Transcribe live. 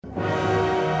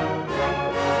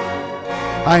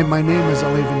Hi, my name is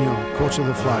Ali Vigneault, coach of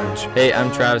the Flyers. Hey,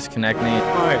 I'm Travis Konechny.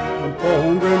 Hi, I'm Paul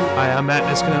Holmgren. Hi, I'm Matt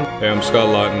Niskanen. Hey, I'm Scott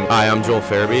Lawton. Hi, I'm Joel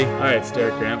Farabee. Hi, it's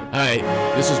Derek Grant. Hi,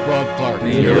 this is Bob Clark.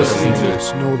 And you're listening to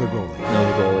Snow the Goalie. Snow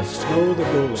the Goalie. Snow the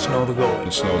Goalie. Snow the Goalie.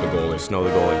 Snow the goalie. Snow the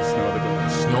Goalie. Snow the Goalie.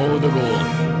 Snow the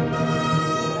Goalie.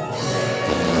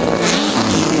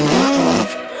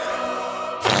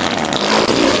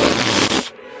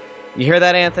 You hear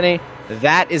that, Anthony?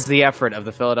 That is the effort of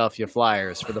the Philadelphia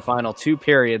Flyers for the final 2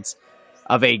 periods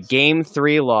of a Game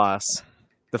 3 loss.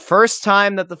 The first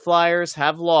time that the Flyers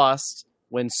have lost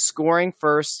when scoring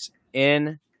first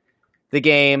in the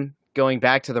game, going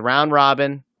back to the round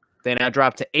robin. They now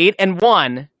drop to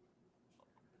 8-1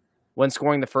 when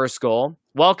scoring the first goal.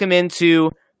 Welcome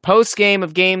into post-game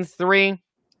of Game 3,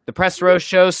 the Press Row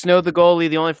Show, Snow the Goalie,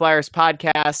 the Only Flyers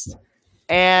podcast.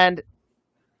 And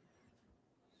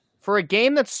for a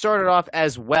game that started off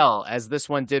as well as this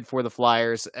one did for the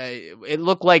Flyers, it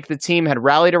looked like the team had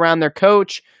rallied around their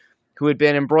coach, who had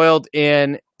been embroiled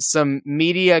in some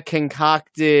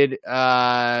media-concocted,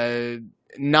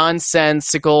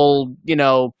 nonsensical,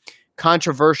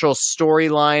 controversial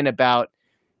storyline about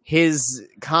his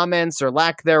comments or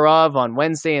lack thereof on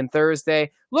Wednesday and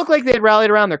Thursday. Looked like they had rallied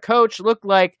around their coach. Looked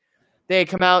like they had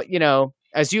come out,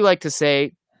 as you like to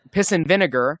say, piss and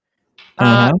vinegar.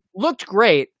 Looked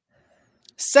great.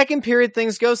 Second period,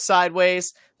 things go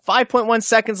sideways. 5.1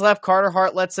 seconds left. Carter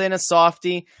Hart lets in a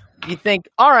softie. You think,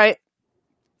 all right,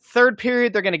 third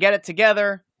period, they're going to get it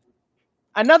together.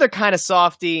 Another kind of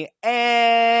softie,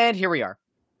 and here we are.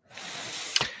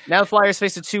 Now the Flyers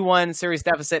face a 2-1 series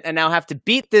deficit and now have to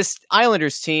beat this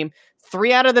Islanders team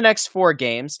 3 out of the next 4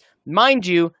 games. Mind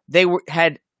you, they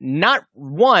had not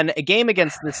won a game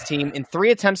against this team in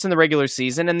 3 attempts in the regular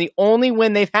season, and the only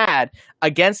win they've had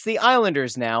against the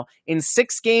Islanders now in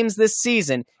 6 games this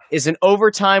season is an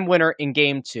overtime winner in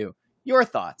Game 2. Your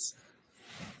thoughts?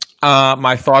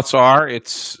 My thoughts are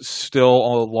it's still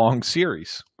a long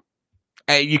series.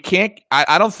 You can't.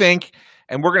 I don't think.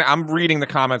 And I'm reading the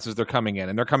comments as they're coming in,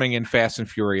 and they're coming in fast and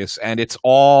furious, and it's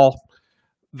all.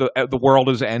 The world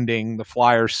is ending. The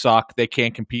Flyers suck. They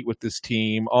can't compete with this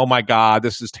team. Oh my God,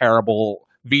 this is terrible.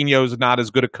 Vigneault's not as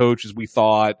good a coach as we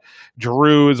thought.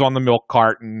 Giroux is on the milk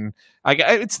carton.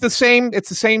 It's the same. It's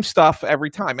the same stuff every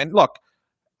time. And look,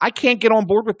 I can't get on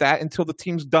board with that until the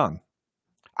team's done.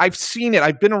 I've seen it.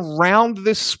 I've been around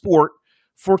this sport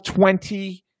for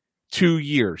 22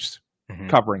 years,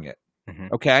 covering it.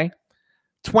 Okay,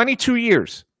 22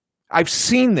 years. I've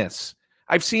seen this.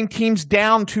 I've seen teams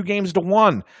down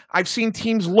 2-1. I've seen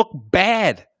teams look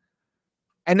bad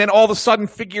and then all of a sudden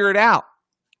figure it out.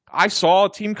 I saw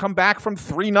a team come back from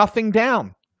 3-0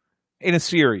 down in a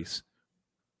series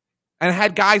and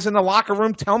had guys in the locker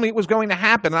room tell me it was going to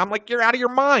happen. And I'm like, you're out of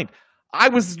your mind. I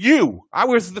was you. I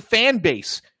was the fan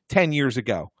base 10 years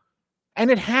ago. And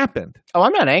it happened. Oh,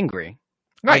 I'm not angry.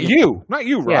 Not you,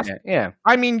 Russ. Yeah.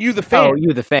 I mean, you, the fans. Oh,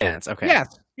 you, the fans. Okay.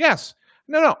 Yes.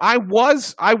 No. I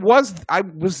was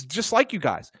just like you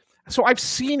guys. So I've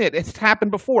seen it. It's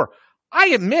happened before. I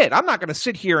admit, I'm not going to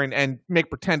sit here and make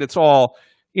pretend it's all,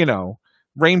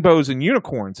 rainbows and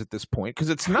unicorns at this point, because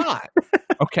it's not.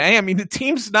 Okay. I mean, the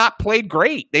team's not played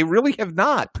great. They really have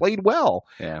not played well.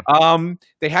 Yeah.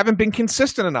 They haven't been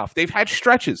consistent enough. They've had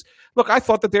stretches. Look, I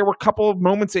thought that there were a couple of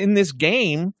moments in this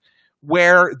game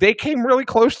where they came really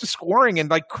close to scoring and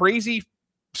like crazy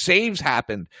saves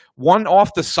happened. One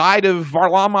off the side of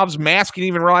Varlamov's mask, he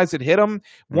didn't even realize it hit him.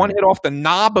 One hit off the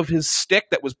knob of his stick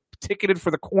that was ticketed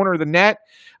for the corner of the net.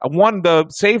 One, the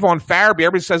save on Farabee,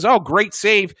 everybody says, oh, great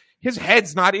save. His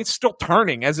head's not, it's still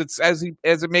turning as it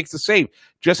makes the save.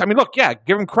 Look, yeah,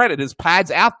 give him credit. His pad's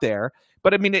out there,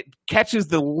 but it catches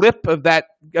the lip of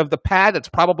the pad that's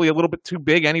probably a little bit too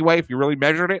big anyway if you really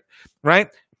measured it, right?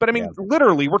 But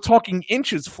literally, we're talking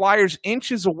inches, Flyers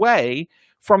inches away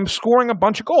from scoring a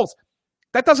bunch of goals.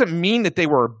 That doesn't mean that they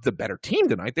were the better team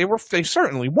tonight. They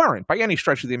certainly weren't by any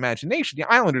stretch of the imagination.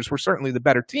 The Islanders were certainly the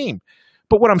better team.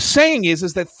 But what I'm saying is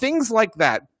that things like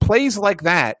that, plays like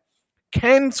that,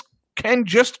 can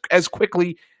just as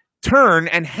quickly turn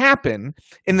and happen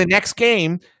in the next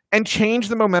game and change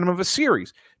the momentum of a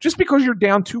series. Just because you're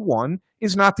down 2-1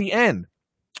 is not the end.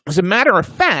 As a matter of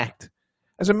fact,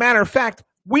 there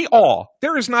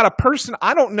is not a person,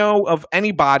 I don't know of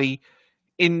anybody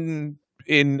in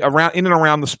and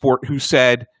around the sport who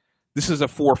said this is a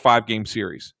 4 or 5 game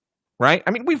series, right?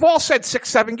 I mean, we've all said 6,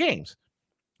 7 games.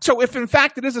 So if in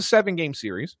fact it is a 7-game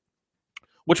series,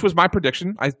 which was my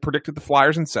prediction, I predicted the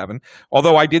Flyers in 7,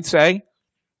 although I did say,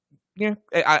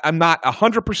 I'm not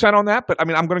 100% on that, but I'm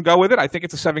going to go with it. I think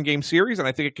it's a 7-game series, and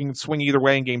I think it can swing either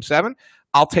way in Game 7.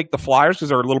 I'll take the Flyers because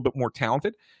they're a little bit more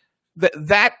talented.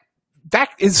 that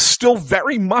is still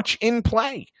very much in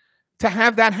play to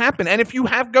have that happen. And if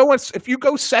you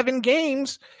go 7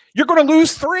 games, you're going to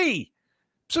lose 3.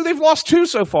 So they've lost 2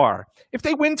 so far. If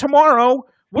they win tomorrow,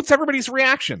 what's everybody's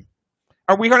reaction?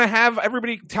 Are we going to have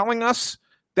everybody telling us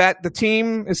that the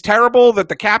team is terrible, that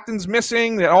the captain's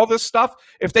missing, that all this stuff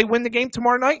if they win the game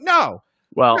tomorrow night? No.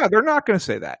 Well, no, they're not going to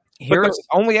say that. But that's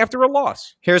only after a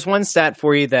loss. Here's one stat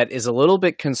for you that is a little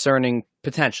bit concerning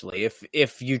potentially.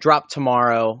 If you drop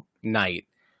tomorrow night,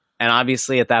 and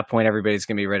obviously at that point everybody's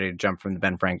going to be ready to jump from the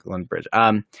Ben Franklin Bridge.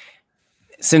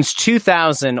 Since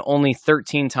 2000, only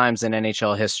 13 times in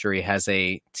NHL history has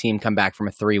a team come back from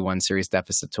a 3-1 series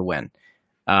deficit to win.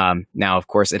 Now, of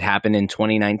course, it happened in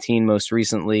 2019 most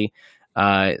recently,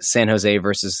 San Jose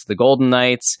versus the Golden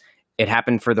Knights. It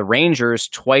happened for the Rangers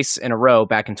twice in a row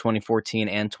back in 2014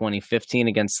 and 2015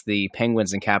 against the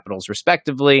Penguins and Capitals,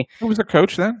 respectively. Who was the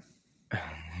coach then?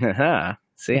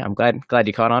 See, I'm glad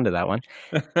you caught on to that one.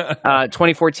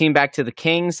 2014 back to the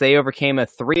Kings. They overcame a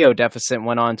 3-0 deficit and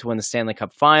went on to win the Stanley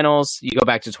Cup Finals. You go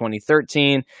back to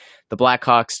 2013. The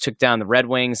Blackhawks took down the Red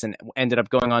Wings and ended up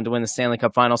going on to win the Stanley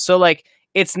Cup Finals. So, like,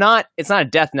 it's not a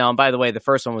death knell. And by the way, the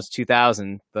first one was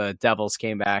 2000. The Devils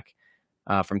came back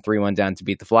from 3-1 down to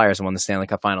beat the Flyers and won the Stanley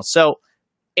Cup Finals. So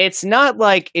it's not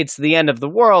like it's the end of the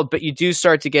world, but you do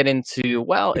start to get into,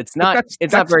 well, it's not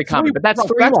very common, but that's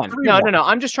 3-1. No.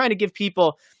 I'm just trying to give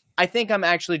people, I think I'm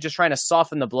actually just trying to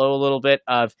soften the blow a little bit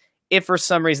of if for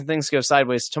some reason things go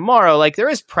sideways tomorrow, like there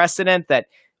is precedent that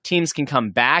teams can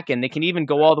come back and they can even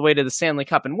go all the way to the Stanley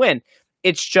Cup and win.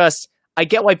 It's just, I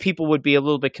get why people would be a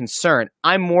little bit concerned.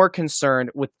 I'm more concerned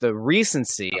with the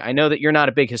recency. I know that you're not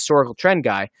a big historical trend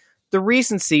guy. The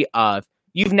recency of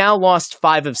you've now lost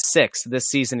 5 of 6 this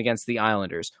season against the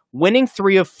Islanders. Winning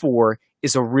 3 of 4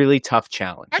 is a really tough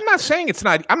challenge. I'm not saying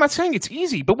it's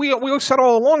easy, but we said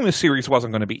all along this series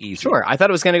wasn't going to be easy. Sure, I thought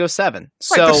it was going to go 7. Right,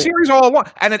 so the series all along,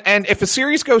 and if a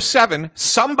series goes 7,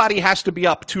 somebody has to be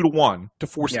up 2-1 to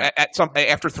force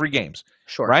after 3 games.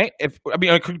 Sure, right? It could be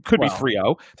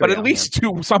 3-0, but at least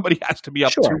somebody has to be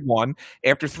up 2-1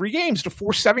 after 3 games to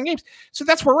force 7 games. So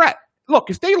that's where we're at. Look,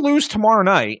 if they lose tomorrow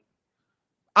night,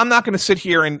 I'm not going to sit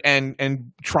here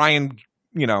and try and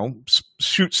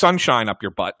shoot sunshine up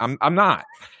your butt. I'm not.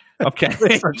 Okay,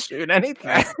 don't shoot anything.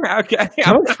 Okay,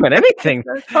 don't shoot anything.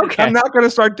 Okay, I'm not going to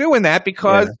start doing that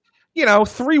because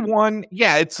 3-1.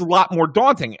 Yeah, it's a lot more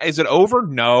daunting. Is it over?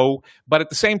 No, but at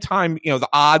the same time, the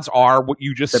odds are what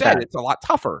you just said. It's a lot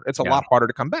tougher. It's a lot harder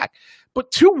to come back. But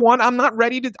 2-1, I'm not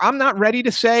ready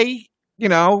to say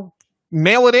mail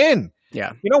it in.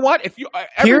 Yeah. You know what? If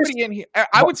everybody in here,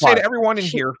 I would say to everyone in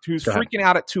here who's freaking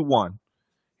out at 2-1,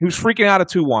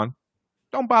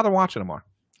 don't bother watching tomorrow.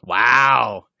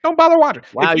 Wow. Don't bother watching.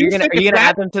 Wow, are you gonna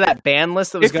add them to that ban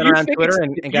list that was going around Twitter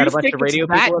and got a bunch of radio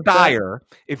people dire?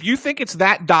 If you think it's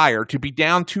that dire to be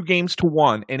down 2 games to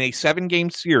 1 in a 7-game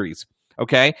series,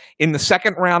 okay, in the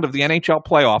second round of the NHL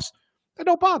playoffs, then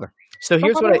don't bother. So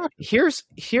here's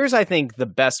I think the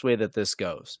best way that this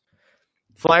goes.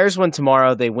 Flyers win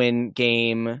tomorrow. They win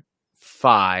game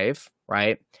 5,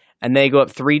 right? And they go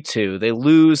up 3-2. They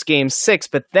lose game 6,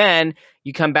 but then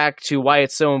you come back to why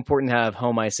it's so important to have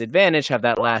home ice advantage, have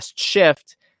that last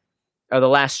shift or the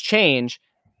last change,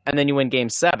 and then you win game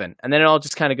 7. And then it all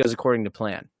just kind of goes according to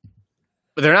plan.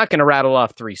 But they're not going to rattle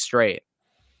off 3 straight.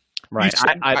 Right.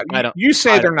 I don't. You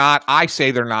say they're not. I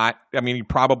say they're not. I mean,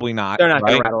 probably not. They're not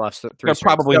going to rattle off 3 They're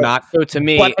probably not. So to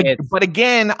me, but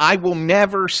again, I will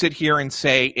never sit here and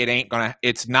say it ain't gonna.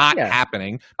 It's not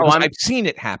happening. I've seen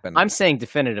it happen. I'm saying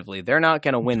definitively, they're not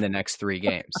going to win the next 3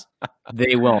 games.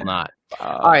 They will not.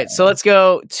 All right, so let's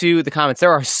go to the comments.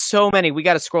 There are so many. We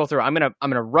got to scroll through. I'm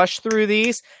gonna rush through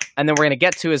these, and then we're gonna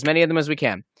get to as many of them as we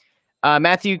can.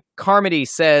 Matthew Carmody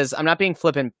says, "I'm not being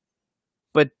flippant,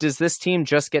 but does this team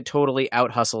just get totally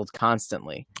out-hustled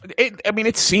constantly?"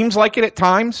 It seems like it at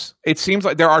times. It seems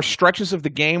like there are stretches of the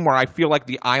game where I feel like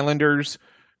the Islanders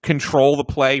control the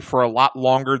play for a lot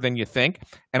longer than you think.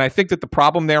 And I think that the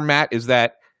problem there, Matt, is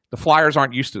that the Flyers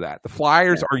aren't used to that. The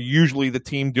Flyers are usually the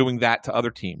team doing that to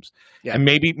other teams. Yeah. And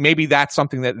maybe that's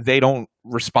something that they don't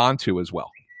respond to as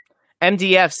well.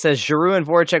 MDF says Giroux and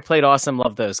Voracek played awesome.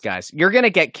 Love those guys. You're gonna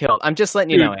get killed. I'm just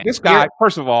letting you know. This guy,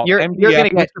 first of all, you're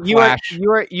gonna get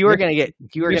eviscerated.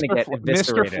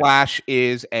 Mr. Flash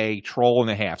is a troll and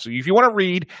a half. So if you want to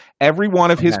read every one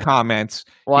of his comments,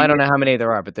 I don't know how many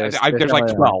there are, but there's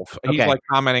like 12. He's like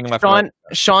commenting left.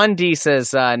 Sean D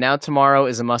says now tomorrow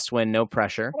is a must win, no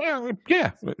pressure. Well,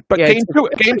 yeah, but game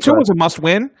two was a must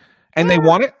win, and they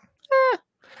won it.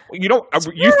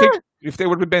 You think if they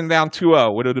would have been down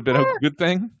 2-0, would it have been a good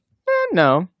thing?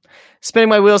 No. Spinning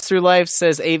my wheels through life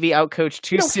says AV outcoached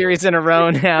 2 series in a row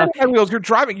now. My wheels, you're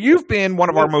driving. You've been one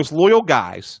of our most loyal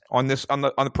guys on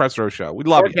the Press Row show. We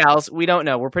love Or you. gals, we don't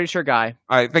know. We're pretty sure guy.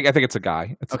 I think it's a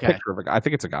guy. It's Okay. a picture of a guy. I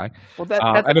think it's a guy. Well, that's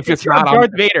and a if it's picture of not,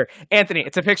 Darth Vader. Anthony,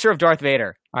 it's a picture of Darth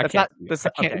Vader. I That's can't. not. That's, I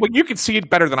can't. okay. Well, you can see it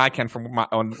better than I can from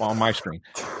on my screen.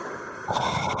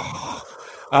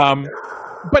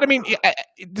 But I mean,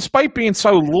 despite being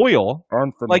so loyal,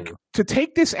 like to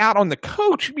take this out on the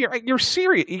coach, you're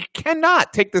serious. You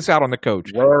cannot take this out on the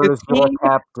coach. Where is your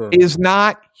captain? Is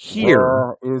not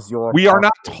here. Where is your We are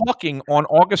captain? not talking on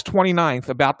August 29th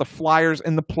about the Flyers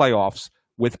in the playoffs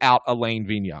without Alain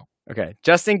Vigneault. Okay.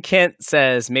 Justin Kent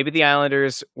says maybe the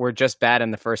Islanders were just bad in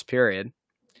the first period.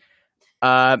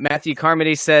 Matthew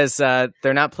Carmody says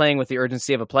they're not playing with the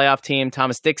urgency of a playoff team.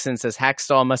 Thomas Dixon says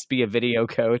Hackstall must be a video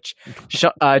coach.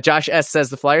 Josh S. says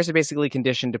the Flyers are basically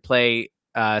conditioned to play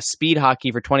speed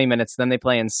hockey for 20 minutes, then they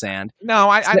play in sand. No,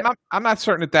 I'm not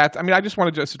certain that. I mean, I just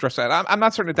want to just address that. I'm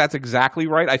not certain that's exactly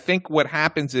right. I think what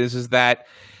happens is that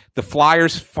the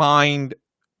Flyers find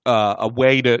a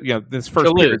way to this first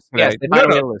To period lose. today. Yes, they find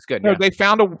a way to lose. Good. No, Yeah.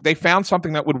 they found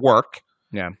something that would work.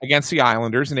 Yeah. Against the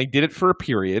Islanders, and they did it for a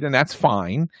period, and that's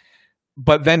fine.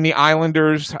 But then the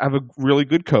Islanders have a really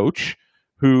good coach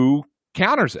who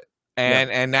counters it,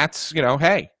 and that's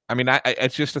hey, I mean,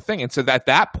 it's just a thing. And so at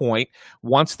that point,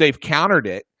 once they've countered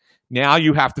it, now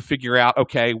you have to figure out,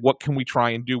 okay, what can we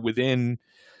try and do within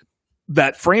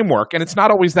that framework? And it's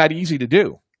not always that easy to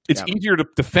do. It's easier to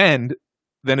defend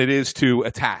than it is to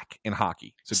attack in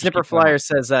hockey. So Snipper Flyer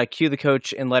says, cue the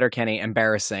coach in Letterkenny.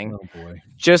 Embarrassing. Oh boy.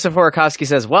 Joseph Horakowski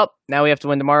says, well, now we have to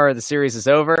win tomorrow or the series is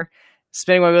over.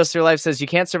 Spinning My Wheels Through Life says, you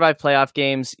can't survive playoff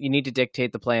games. You need to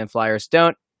dictate the play and Flyers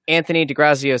don't. Anthony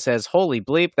DeGrazio says, holy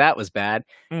bleep, that was bad.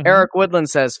 Mm-hmm. Eric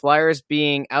Woodland says, Flyers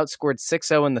being outscored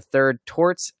 6-0 in the third.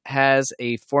 Torts has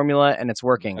a formula and it's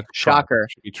working. Shocker.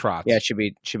 Should be Trotz. Yeah, it should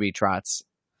be Trotz.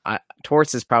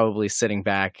 Torts is probably sitting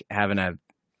back having a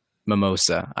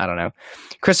mimosa. I don't know.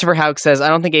 Christopher Hauk says, I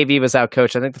don't think AV was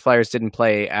outcoached. I think the Flyers didn't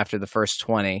play after the first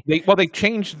 20. They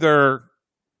changed their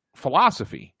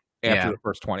philosophy after Yeah. the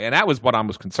first 20, and that was what I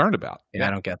was concerned about. Yeah,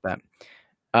 I don't get that.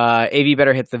 AV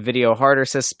better hit the video harder,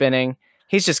 says Spinning.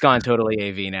 He's just gone totally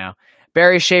AV now.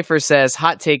 Barry Schaefer says,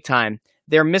 hot take time.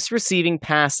 They're misreceiving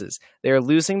passes. They're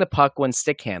losing the puck when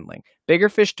stick handling. Bigger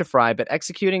fish to fry, but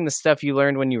executing the stuff you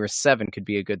learned when you were 7 could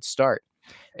be a good start.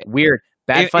 Weird.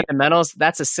 Bad fundamentals,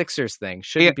 that's a Sixers thing.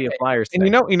 Shouldn't be a Flyers thing.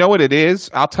 And you know what it is?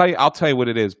 I'll tell you what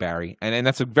it is, Barry. And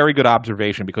that's a very good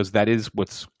observation because that is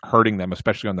what's hurting them,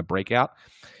 especially on the breakout.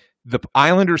 The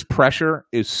Islanders' pressure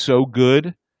is so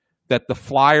good that the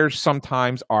Flyers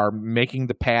sometimes are making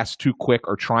the pass too quick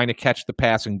or trying to catch the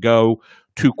pass and go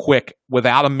too quick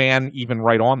without a man even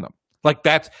right on them. Like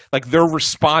they're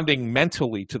responding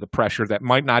mentally to the pressure that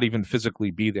might not even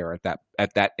physically be there at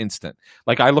that instant.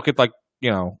 Like I look at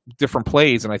different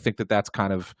plays, and I think that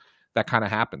kind of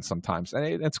happens sometimes. And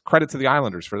it's credit to the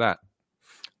Islanders for that.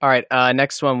 All right,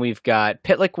 next one we've got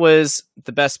Pitlick was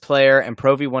the best player and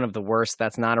Provy one of the worst.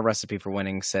 That's not a recipe for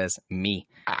winning, says me.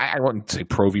 I wouldn't say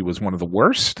Provy was one of the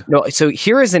worst. No, so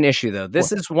here is an issue though.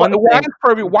 This is one Why thing. is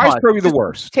Provy the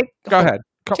worst? Go ahead.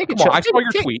 take a Come on. chill. I saw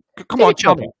your Take- tweet. Come take on, a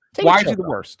chill. tell me. Take a Why is chill. he the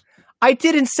worst? I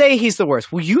didn't say he's the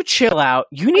worst. Will you chill out?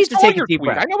 You need to I saw take a your deep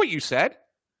tweet. breath. I know what you said.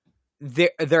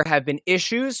 There have been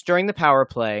issues during the power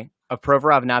play of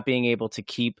Provorov not being able to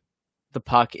keep the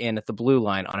puck in at the blue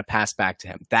line on a pass back to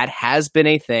him. That has been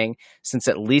a thing since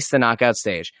at least the knockout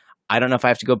stage. I don't know if I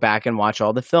have to go back and watch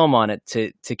all the film on it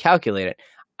to calculate it.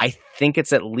 I think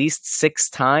it's at least 6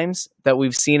 times that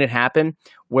we've seen it happen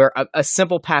where a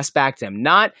simple pass back to him,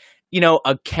 not,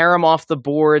 a carom off the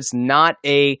boards, not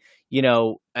an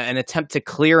attempt to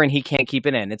clear and he can't keep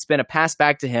it in. It's been a pass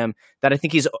back to him that I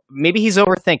think he's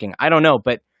overthinking. I don't know,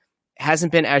 but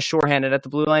hasn't been as sure-handed at the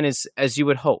blue line as you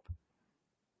would hope.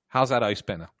 How's that ice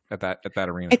been at that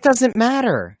arena? It doesn't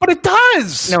matter. But it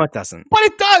does. No, it doesn't. But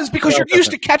it does because No, you're it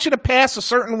used to doesn't. catching a pass a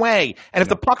certain way, and if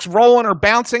the puck's rolling or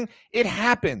bouncing, it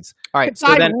happens. All right, The so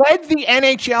guy then, led the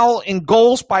NHL in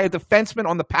goals by a defenseman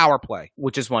on the power play.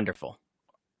 which is wonderful.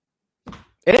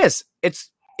 It is. It's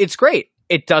great.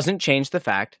 It doesn't change the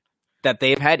fact that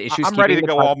they've had issues. I'm ready to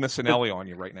keeping go the all puck- Missinelli on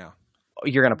you right now.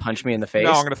 You're going to punch me in the face.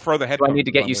 No, I'm going to throw the Do headphones. I need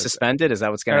to get you I'm gonna- suspended? Is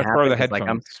that what's I'm going to gonna happen? throw the 'Cause,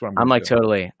 headphones. That's what I'm like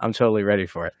gonna do. totally ready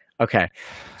for it. Okay.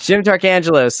 Jim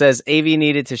Tarcangelo says AV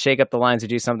needed to shake up the lines to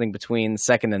do something between the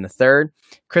second and the third.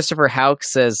 Christopher Hauk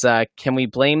says, can we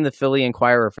blame the Philly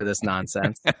Inquirer for this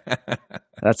nonsense?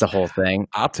 That's a whole thing.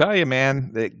 I'll tell you,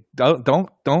 man.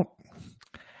 Don't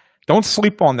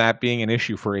sleep on that being an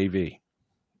issue for AV.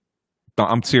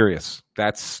 I'm serious.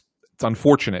 It's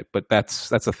unfortunate, but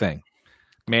that's a thing.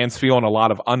 Man's feeling a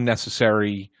lot of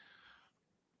unnecessary,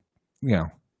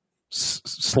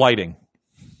 slighting.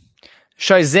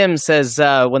 Shai Zim says,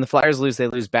 when the Flyers lose, they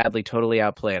lose badly, totally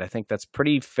outplayed. I think that's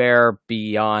pretty fair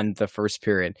beyond the first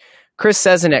period. Chris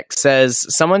Sezenik says,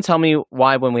 someone tell me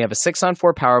why when we have a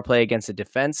 6-on-4 power play against a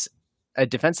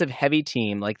defensive-heavy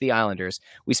team like the Islanders,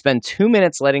 we spend 2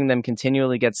 minutes letting them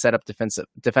continually get set up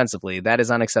defensively. That is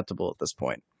unacceptable at this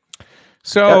point.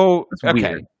 So, That's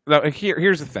okay, weird.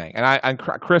 here's the thing. And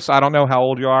Chris, I don't know how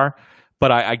old you are,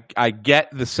 but I get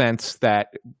the sense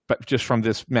that, but just from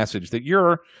this message, that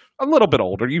you're a little bit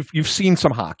older. You've seen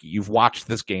some hockey. You've watched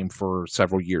this game for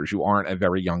several years. You aren't a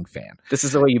very young fan. This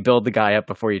is the way you build the guy up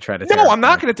before you try to. No, I'm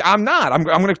not going to. I'm not. I'm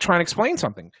going to try and explain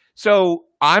something. So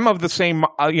I'm of the same.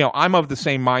 I'm of the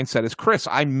same mindset as Chris.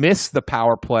 I miss the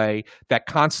power play that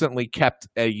constantly kept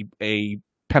a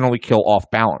penalty kill off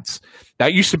balance.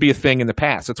 That used to be a thing in the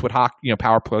past. That's what hockey,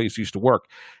 power plays used to work.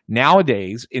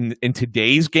 Nowadays, in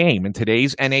today's game, in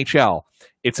today's NHL,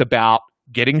 it's about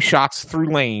getting shots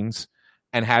through lanes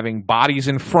and having bodies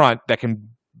in front that can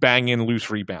bang in loose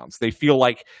rebounds. They feel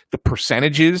like the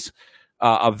percentages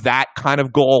of that kind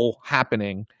of goal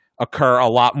happening occur a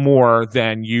lot more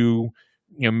than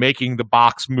making the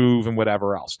box move and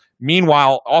whatever else.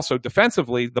 Meanwhile, also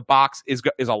defensively, the box is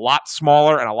a lot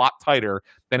smaller and a lot tighter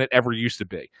than it ever used to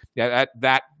be. Yeah,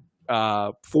 that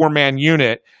 4-man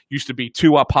unit used to be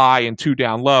 2 up high and 2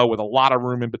 down low with a lot of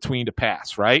room in between to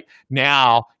pass. Right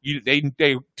now,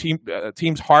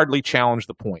 teams hardly challenge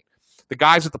the point. The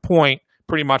guys at the point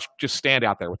pretty much just stand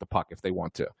out there with the puck if they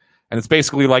want to, and it's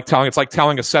basically like telling a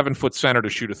 7-foot center to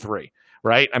shoot a 3.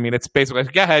 Right? I mean, it's basically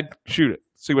go ahead, shoot it,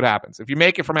 see what happens. If you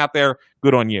make it from out there,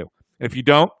 good on you. And if you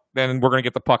don't, then we're going to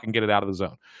get the puck and get it out of the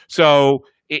zone. So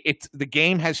the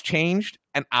game has changed,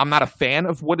 and I'm not a fan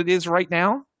of what it is right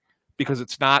now, because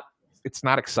it's not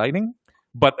exciting,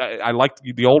 but I like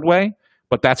the old way,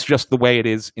 but that's just the way it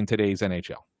is in today's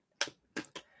NHL.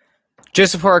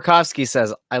 Joseph Horakovsky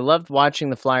says, I loved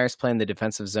watching the Flyers play in the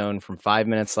defensive zone from 5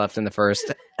 minutes left in the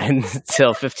first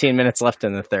until 15 minutes left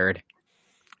in the third.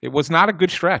 It was not a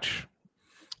good stretch.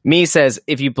 Me says,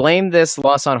 if you blame this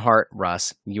loss on Hart,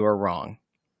 Russ, you are wrong.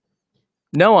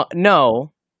 No. I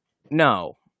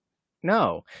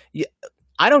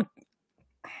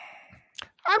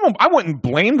wouldn't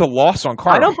blame the loss on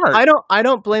Carter Hart. I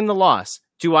don't blame the loss.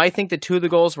 Do I think that 2 of the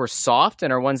goals were soft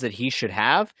and are ones that he should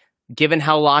have, given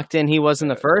how locked in he was in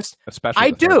the first? Especially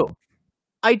I do.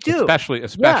 Especially.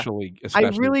 I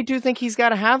really do think he's got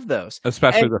to have those.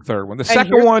 Especially the third one. The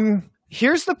second one.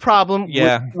 Here's the problem.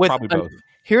 Probably both.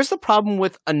 Here's the problem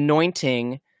with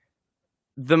anointing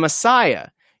the Messiah.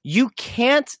 You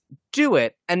can't do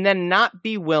it and then not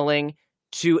be willing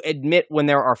to admit when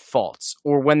there are faults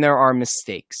or when there are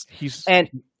mistakes. He's a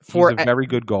very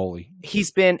good goalie.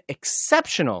 He's been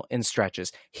exceptional in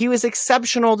stretches. He was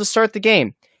exceptional to start the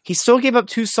game. He still gave up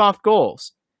 2 soft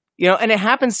goals. And it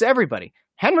happens to everybody.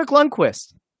 Henrik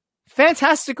Lundqvist,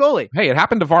 fantastic goalie. Hey, it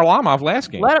happened to Varlamov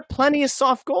last game. Let up plenty of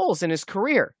soft goals in his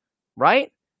career,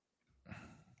 right?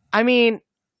 I mean,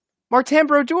 Martin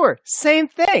Brodeur, same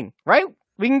thing, right?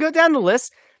 We can go down the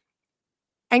list.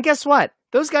 And guess what?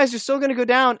 Those guys are still going to go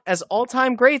down as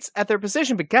all-time greats at their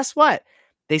position. But guess what?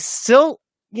 They still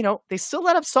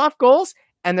let up soft goals,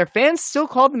 and their fans still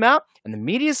called them out, and the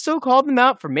media still called them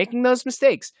out for making those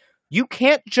mistakes. You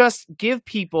can't just give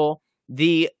people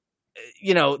the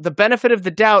benefit of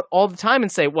the doubt all the time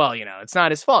and say, well, it's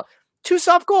not his fault. 2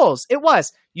 soft goals. It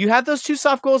was. You have those 2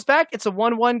 soft goals back. It's a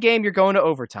 1-1 game. You're going to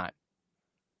overtime.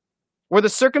 Were the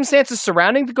circumstances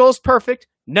surrounding the goals perfect?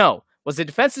 No. Was the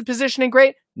defensive positioning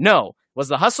great? No. Was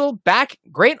the hustle back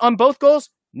great on both goals?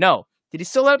 No. Did he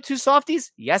still let up 2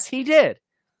 softies? Yes, he did.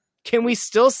 Can we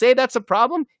still say that's a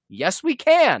problem? Yes, we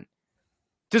can.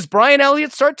 Does Brian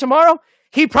Elliott start tomorrow?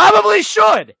 He probably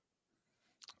should.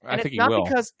 I think he will.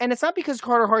 And it's not because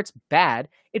Carter Hart's bad.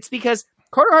 It's because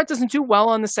Carter Hart doesn't do well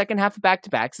on the second half of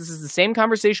back-to-backs. This is the same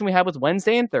conversation we had with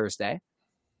Wednesday and Thursday.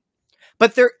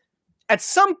 But at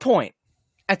some point,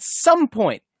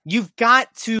 you've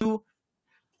got to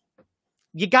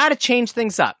change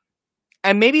things up.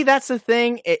 And maybe that's the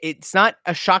thing. It's not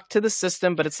a shock to the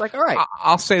system, but it's like, all right.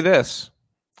 I'll say this.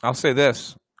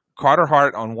 Carter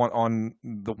Hart on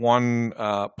the one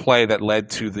play that led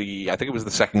to I think it was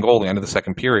the second goal, the end of the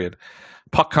second period.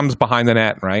 Puck comes behind the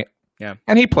net, right? Yeah.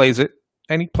 And he plays it,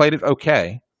 and he played it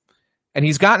okay. And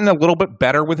he's gotten a little bit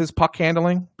better with his puck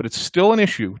handling, but it's still an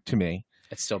issue to me.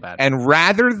 It's still bad. And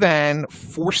rather than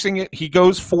forcing it, he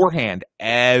goes forehand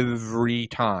every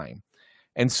time.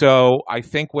 And so I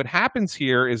think what happens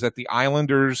here is that the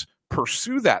Islanders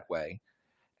pursue that way,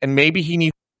 and maybe he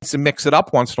needs to mix it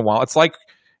up once in a while. It's like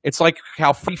It's like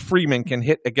how Freeman can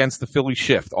hit against the Philly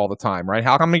shift all the time, right?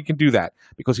 How come he can do that?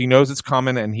 Because he knows it's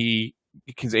coming and he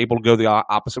is able to go the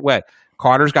opposite way.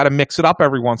 Carter's got to mix it up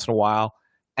every once in a while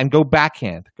and go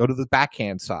backhand, go to the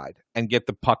backhand side and get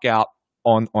the puck out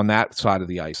on that side of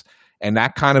the ice. And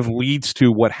that kind of leads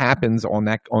to what happens on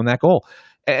that goal.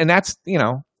 And that's,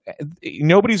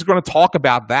 nobody's going to talk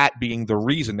about that being the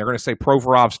reason. They're going to say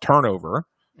Provorov's turnover.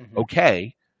 Mm-hmm.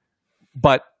 Okay.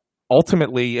 But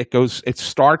ultimately it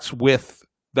starts with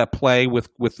the play with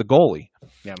the goalie.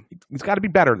 Yeah. He's got to be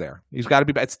better there. He's got to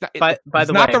be better. It's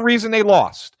It's not the reason they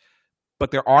lost,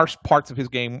 but there are parts of his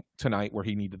game tonight where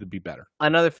he needed to be better.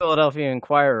 Another Philadelphia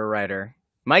Inquirer writer,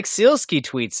 Mike Sealski,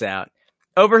 tweets out,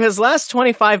 over his last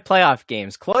 25 playoff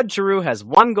games, Claude Giroux has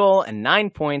 1 goal and 9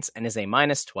 points and is a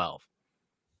 -12.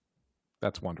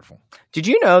 That's wonderful. Did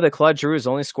you know that Claude Giroux has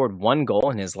only scored 1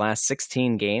 goal in his last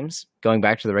 16 games, going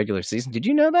back to the regular season? Did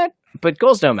you know that? But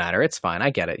goals don't matter. It's fine. I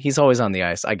get it. He's always on the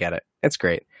ice. I get it. It's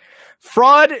great.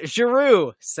 Fraud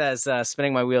Giroux says,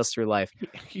 spinning my wheels through life.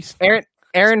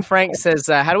 Aaron Frank says,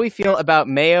 how do we feel about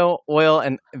mayo, oil,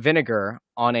 and vinegar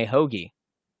on a hoagie?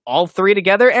 All 3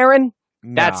 together, Aaron?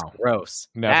 No, That's gross.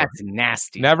 Never. That's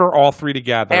nasty. Never all 3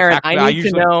 together. Aaron,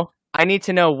 Actually, I need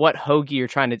to know what hoagie you're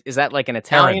trying to. Is that like an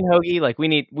Italian hoagie? Like we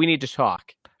need to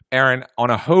talk. Aaron, on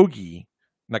a hoagie,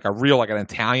 like an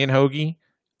Italian hoagie,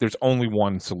 there's only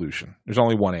one solution. There's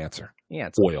only one answer. Yeah,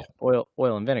 it's oil.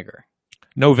 Oil and vinegar.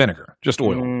 No vinegar, just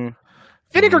oil.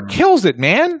 Vinegar kills it,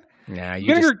 man. Yeah,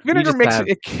 vinegar makes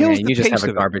it kills the you just taste have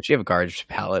a of garbage. You have a garbage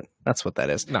palate. That's what that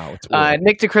is. No, it's oil.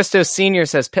 Nick DeCristo Sr.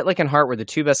 says Pitlick and Hart were the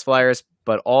 2 best Flyers,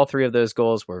 but all 3 of those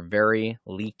goals were very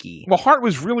leaky. Well, Hart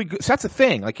was really good. So that's the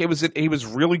thing. Like he was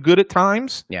really good at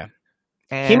times. Yeah,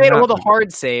 and he made all the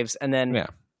hard saves, and then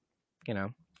yeah.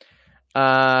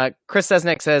 Chris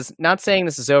Sesnick says, not saying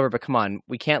this is over, but come on,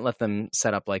 we can't let them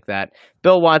set up like that.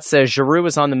 Bill Watts says Giroux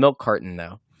is on the milk carton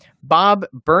though. Bob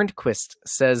Berndquist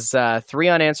says 3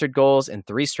 unanswered goals in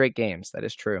 3 straight games. That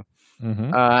is true.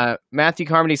 Mm-hmm. Matthew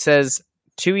Carmody says,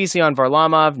 too easy on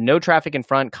Varlamov, no traffic in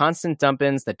front, constant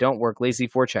dump-ins that don't work, lazy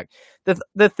forecheck.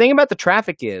 The thing about the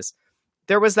traffic is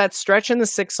there was that stretch in the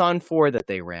 6-on-4 that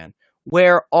they ran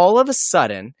where all of a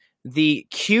sudden the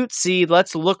cutesy,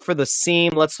 let's look for the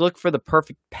seam, let's look for the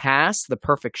perfect pass, the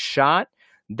perfect shot,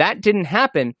 that didn't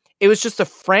happen. It was just a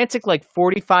frantic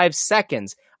 45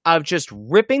 seconds of just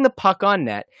ripping the puck on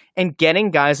net and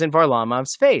getting guys in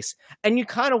Varlamov's face. And you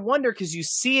kind of wonder, because you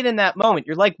see it in that moment,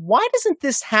 you're like, why doesn't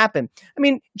this happen? I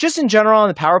mean, just in general on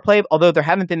the power play, although there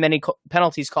haven't been many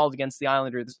penalties called against the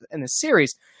Islanders in this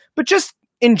series, but just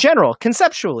in general,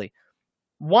 conceptually,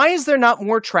 why is there not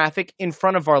more traffic in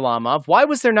front of Varlamov? Why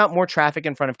was there not more traffic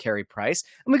in front of Carey Price?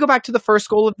 And we go back to the first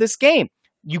goal of this game.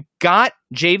 You got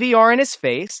JVR in his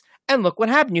face, and look what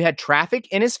happened. You had traffic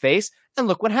in his face, and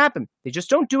look what happened. They just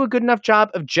don't do a good enough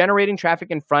job of generating traffic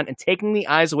in front and taking the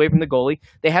eyes away from the goalie.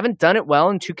 They haven't done it well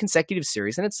in 2 consecutive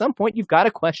series, and at some point, you've got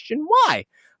to question why.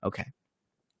 Okay.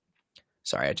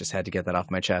 Sorry, I just had to get that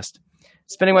off my chest.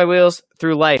 Spinning my wheels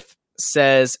through life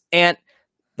says, Ant,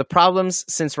 the problems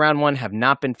since round 1 have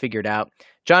not been figured out.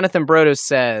 Jonathan Brodos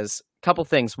says, couple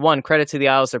things. 1, credit to the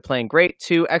Isles. They're playing great.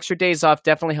 2, extra days off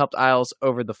definitely helped Isles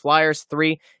over the Flyers.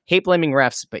 3, hate blaming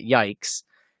refs, but yikes.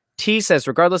 T says,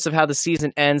 regardless of how the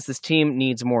season ends, this team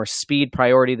needs more speed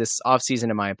priority this offseason,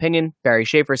 in my opinion. Barry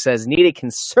Schaefer says, need a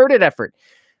concerted effort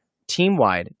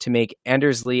team-wide to make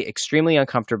Anders Lee extremely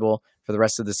uncomfortable for the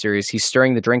rest of the series. He's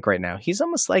stirring the drink right now. He's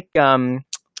almost like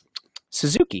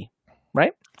Suzuki,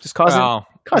 right? Just causing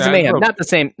mayhem. Not the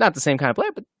same kind of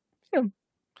player, but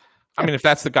I mean, if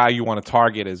that's the guy you want to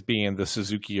target as being the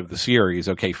Suzuki of the series,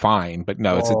 okay, fine. But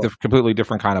no, it's a completely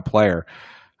different kind of player,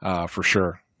 for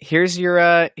sure. Here's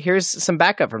some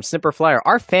backup from Snipper Flyer.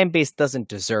 Our fan base doesn't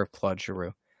deserve Claude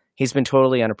Giroux. He's been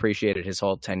totally unappreciated his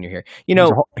whole tenure here.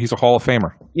 He's a Hall of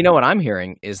Famer. You know what I'm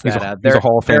hearing is that he's a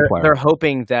Hall of Fame player. They're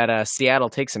hoping that Seattle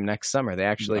takes him next summer. They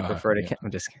actually prefer to.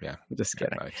 I'm just kidding. Yeah, I'm just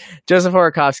kidding. Right. Joseph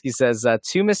Horakovsky says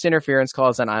 2 missed interference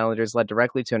calls on Islanders led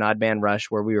directly to an odd man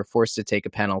rush where we were forced to take a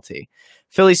penalty.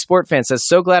 Philly Sport Fan says,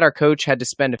 so glad our coach had to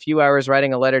spend a few hours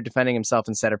writing a letter defending himself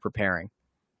instead of preparing.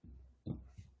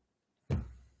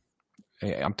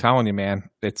 Hey, I'm telling you, man,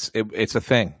 it's a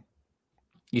thing.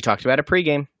 You talked about it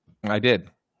pregame. I did.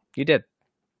 You did.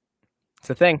 It's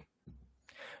a thing.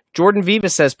 Jordan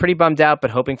Vivas says, pretty bummed out,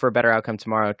 but hoping for a better outcome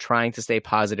tomorrow. Trying to stay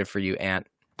positive for you, Ant.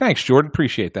 Thanks, Jordan.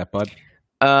 Appreciate that, bud.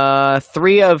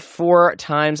 3 of 4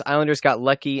 times Islanders got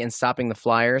lucky in stopping the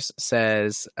Flyers,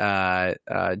 says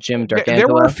Jim Darkangelo. There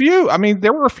were a few. I mean,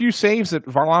 there were a few saves that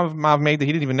Varlamov made that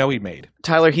he didn't even know he made.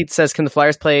 Tyler Heath says, can the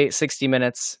Flyers play 60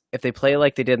 minutes? If they play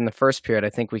like they did in the first period,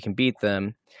 I think we can beat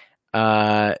them.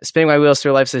 Spinning My Wheels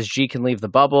Through Life says G can leave the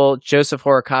bubble. Joseph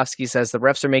Horakowski says the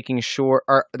refs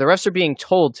are being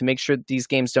told to make sure these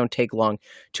games don't take long.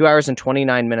 2 hours and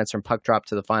 29 minutes from puck drop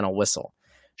to the final whistle.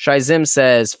 Shai Zim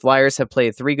says Flyers have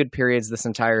played 3 good periods this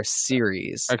entire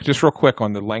series. Just real quick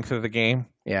on the length of the game.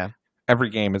 Yeah. Every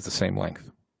game is the same length.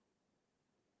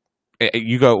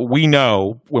 We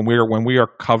know when we are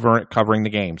covering the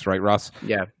games, right, Russ?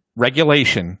 Yeah.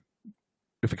 Regulation.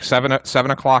 If it's 7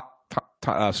 o'clock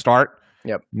start.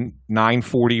 Yep.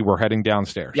 9:40, we're heading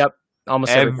downstairs. Yep.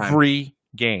 Almost every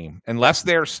game, unless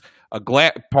there's a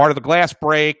part of the glass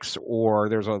breaks, or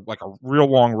there's a real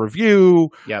long review,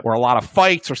 yep, or a lot of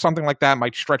fights, or something like that,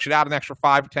 might stretch it out an extra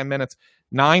 5 or 10 minutes.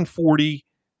 9:40,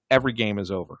 every game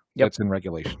is over. Yep. That's in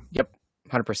regulation. Yep,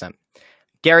 100%.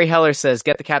 Gary Heller says,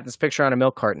 "Get the captain's picture on a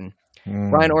milk carton."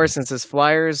 Ryan Orson says,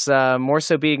 "Flyers more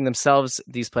so beating themselves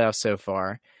these playoffs so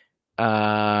far."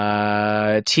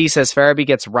 T says Farabee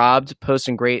gets robbed,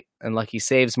 posting great and lucky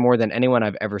saves more than anyone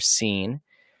I've ever seen.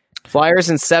 Flyers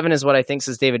in 7 is what I think,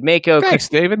 says David Mako. Thanks,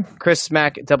 David. Chris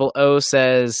Mack 00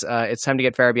 says it's time to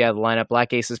get Farabee out of the lineup.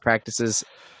 Black Aces practices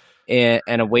in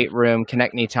a weight room.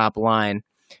 Konechny top line.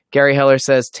 Gary Heller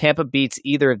says Tampa beats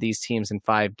either of these teams in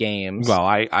 5 games. Well,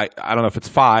 I don't know if it's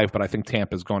 5, but I think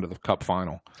Tampa's going to the Cup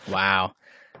final. Wow.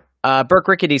 Burke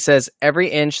Rickety says every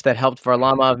inch that helped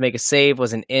Varlamov make a save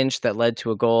was an inch that led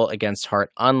to a goal against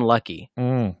Hart. Unlucky.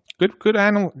 Good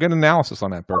analysis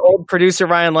on that, Burke. Old producer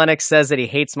Ryan Lennox says that he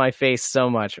hates my face so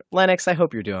much. Lennox, I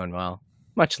hope you're doing well.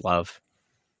 Much love.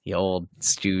 You old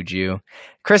stooge, you.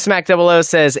 Chris Mack 00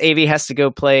 says AV has to go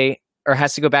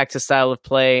back to style of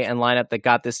play and lineup that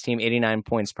got this team 89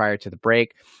 points prior to the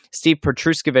break. Steve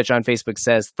Petruskevich on Facebook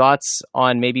says thoughts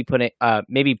on maybe putting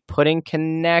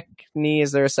Konechny.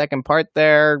 Is there a second part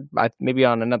there? Maybe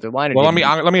on another line. Well,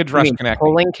 let me address Konechny.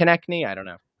 Pulling Konechny. I don't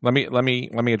know. Let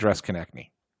me address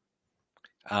Konechny.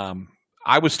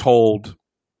 I was told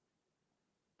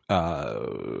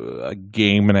a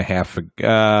game and a half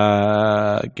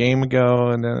a game ago,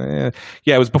 and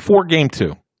it was before game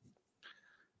 2,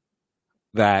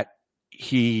 that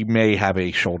he may have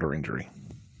a shoulder injury.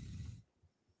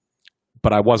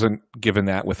 But I wasn't given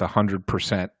that with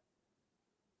 100%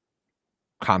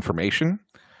 confirmation,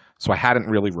 so I hadn't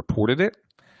really reported it.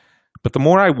 But the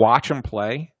more I watch him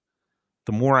play,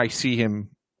 the more I see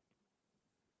him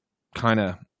kind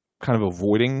of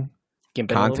avoiding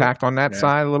contact on that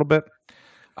side a little bit.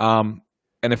 And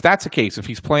if that's the case, if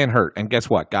he's playing hurt, and guess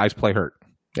what? Guys play hurt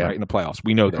right in the playoffs.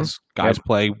 We know this. Guys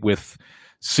play with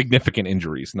significant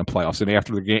injuries in the playoffs, and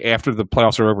after the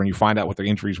playoffs are over and you find out what the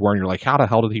injuries were, and you're like, how the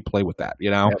hell did he play with that?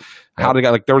 How did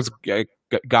there was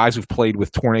guys who've played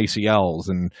with torn ACLs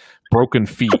and broken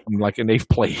feet and they've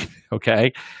played.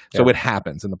 Okay. So it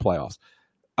happens in the playoffs.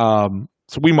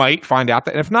 So we might find out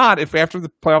that, and if not, if after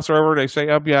the playoffs are over, they say,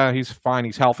 oh yeah, he's fine,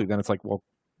 he's healthy, then it's like, well,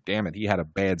 damn it, he had a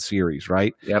bad series,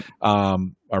 right? Yep.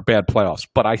 Or bad playoffs.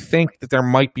 But I think that there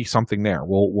might be something there.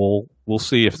 We'll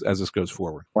see as this goes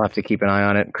forward. We'll have to keep an eye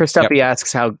on it. Chris Duffy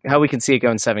asks how we can see it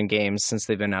go in 7 games since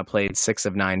they've been outplayed 6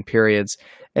 of 9 periods.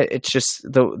 It's just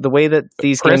the way that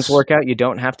these games work out. You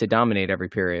don't have to dominate every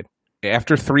period.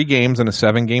 After 3 games in a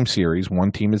 7-game series,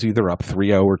 one team is either up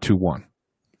 3-0 or 2-1.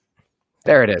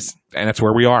 There it is. And that's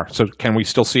where we are. So can we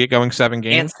still see it going 7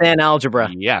 games? Handstand algebra.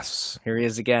 Yes. Here he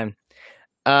is again.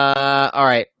 All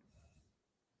right.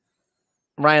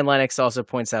 Ryan Lennox also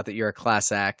points out that you're a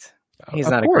class act. He's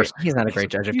not a great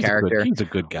judge of character. He's a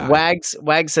good guy.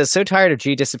 Wags says, so tired of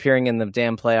G disappearing in the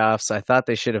damn playoffs. I thought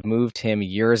they should have moved him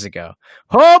years ago.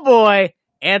 Oh boy.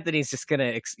 Anthony's just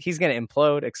he's gonna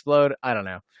explode. I don't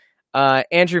know.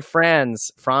 Andrew Franz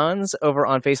over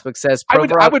on Facebook says,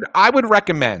 I would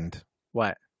recommend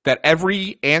what? That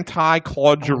every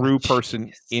anti-Claude Giroux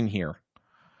person in here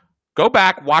go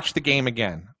back, watch the game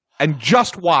again, and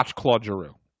just watch Claude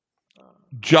Giroux.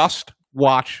 Just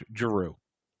watch Giroux.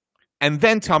 And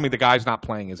then tell me the guy's not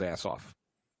playing his ass off.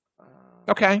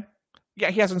 Okay.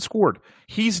 Yeah, he hasn't scored.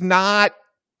 He's not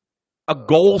a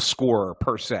goal scorer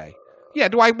per se. Yeah,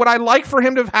 would I like for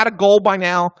him to have had a goal by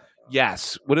now?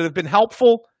 Yes. Would it have been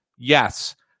helpful?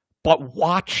 Yes. But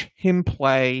watch him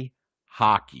play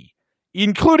hockey.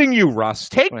 Including you, Russ.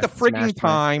 Take the freaking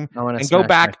time and go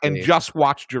back and just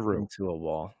watch Giroux. Into a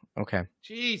wall. Okay.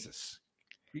 Jesus.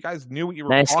 You guys knew what you were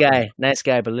Nice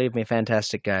guy. Believe me,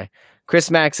 fantastic guy.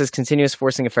 Chris Mack says continuous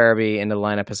forcing of Farabee into the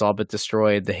lineup has all but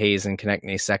destroyed the Hayes and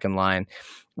Konechny second line.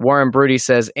 Warren Broody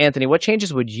says, Anthony, what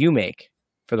changes would you make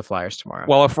for the Flyers tomorrow?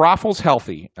 Well, if Raffl's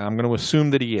healthy, I'm going to assume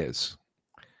that he is,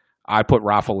 I put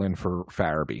Raffl in for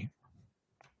Farabee.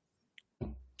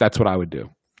 That's what I would do.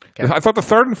 Okay. I thought the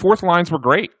third and fourth lines were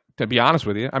great, to be honest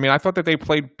with you. I mean, I thought that they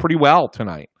played pretty well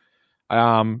tonight.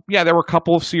 Yeah, there were a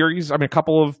couple of series. I mean, a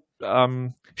couple of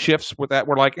shifts with that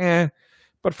were like,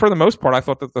 but for the most part, I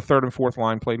thought that the third and fourth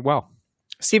line played well.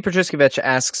 Steve Petruskovich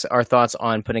asks our thoughts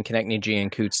on putting Konechny, G,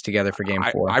 and Coots together for Game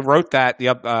 4. I wrote that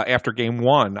after Game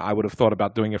 1. I would have thought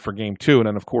about doing it for Game 2, and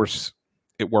then, of course,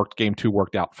 it worked. Game 2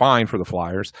 worked out fine for the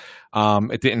Flyers.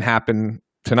 It didn't happen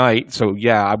tonight, so,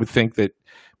 yeah, I would think that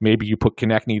maybe you put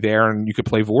Konechny there, and you could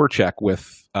play Voracek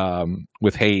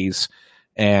with Hayes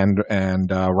and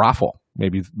Raffl.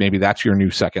 Maybe that's your new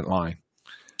second line.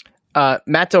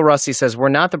 Matt Del Rossi says, we're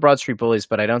not the Broad Street Bullies,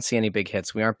 but I don't see any big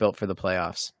hits. We aren't built for the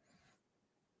playoffs.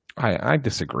 I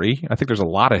disagree. I think there's a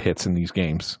lot of hits in these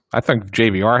games. I think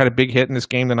JVR had a big hit in this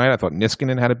game tonight. I thought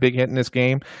Niskanen had a big hit in this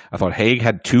game. I thought Haig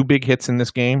had 2 big hits in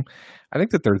this game. I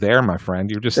think that they're there, my friend.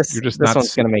 This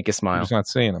one's going to make you smile. You're just not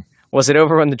seeing them. Was it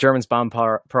over when the Germans bombed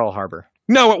Pearl Harbor?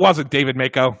 No, it wasn't, David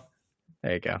Mako.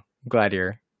 There you go. I'm glad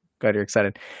you're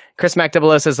excited. Chris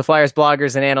McDouble says the Flyers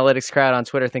bloggers and analytics crowd on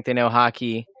Twitter think they know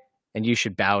hockey, and you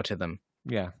should bow to them.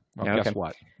 Yeah. Well, okay. Guess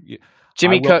what?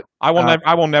 Jimmy Cook. I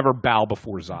will never bow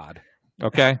before Zod.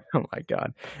 Okay. Oh my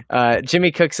God.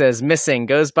 Jimmy Cook says missing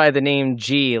goes by the name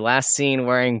G. Last seen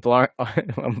wearing a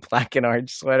black and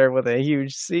orange sweater with a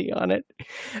huge C on it.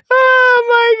 Oh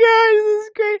my God, this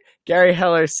is great. Gary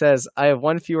Heller says I have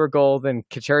 1 fewer goal than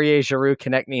Couturier, Giroux,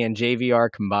 Konechny, and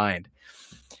JVR combined.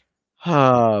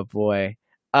 Oh boy.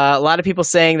 A lot of people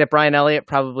saying that Brian Elliott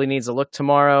probably needs a look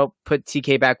tomorrow. Put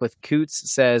TK back with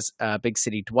Coots, says Big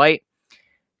City Dwight.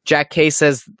 Jack K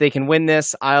says they can win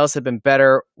this. Isles have been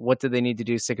better. What do they need to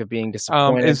do? Sick of being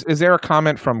disappointed. Is there a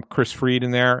comment from Chris Fried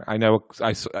in there? I know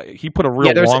he put a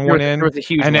real long one in,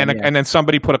 and then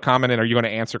somebody put a comment in. Are you going to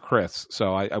answer Chris?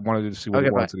 So I wanted to see what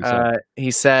it was that he said.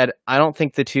 He said, "I don't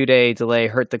think the 2-day delay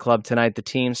hurt the club tonight. The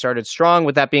team started strong.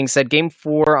 With that being said, Game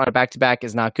 4 on a back-to-back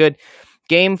is not good.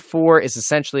 Game 4 is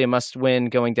essentially a must-win.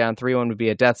 Going down 3-1 would be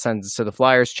a death sentence. So the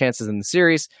Flyers' chances in the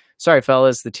series." Sorry,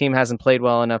 fellas, the team hasn't played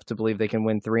well enough to believe they can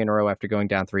win 3 in a row after going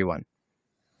down 3-1.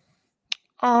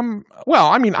 Well,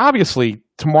 I mean, obviously,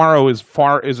 tomorrow is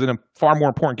a far more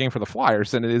important game for the Flyers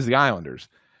than it is the Islanders.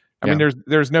 I mean,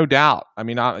 there's no doubt. I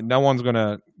mean, no one's going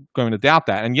to doubt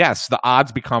that. And yes, the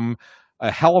odds become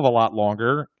a hell of a lot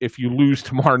longer if you lose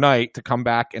tomorrow night to come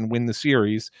back and win the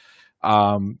series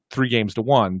 3-1.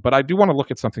 But I do want to look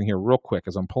at something here real quick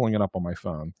as I'm pulling it up on my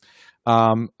phone.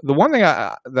 The one thing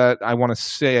that I want to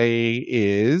say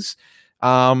is,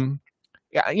 the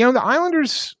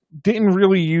Islanders didn't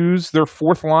really use their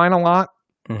fourth line a lot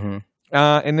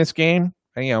in this game.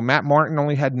 And, Matt Martin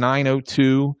only had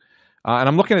 9:02, and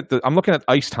I'm looking at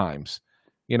ice times.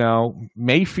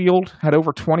 Mayfield had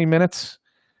over 20 minutes.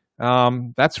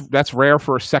 That's rare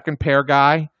for a second pair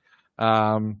guy.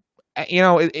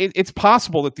 It's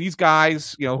possible that these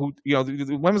guys, when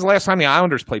was the last time the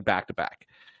Islanders played back to back?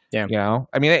 Yeah.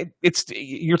 I mean,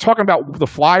 you're talking about the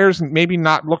Flyers maybe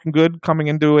not looking good coming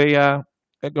into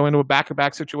going to a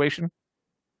back-to-back situation.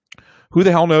 Who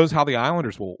the hell knows how the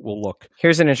Islanders will look?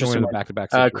 Here's an interesting one.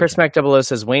 Back-to-back situation. Chris McDouble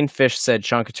says Wayne Fish said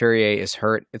Sean Couturier is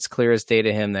hurt. It's clear as day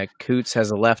to him that Coots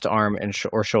has a left arm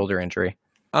or shoulder injury.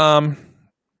 So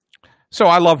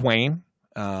I love Wayne.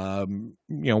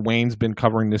 Wayne's been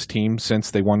covering this team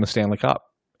since they won the Stanley Cup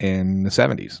in the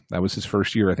 70s. That was his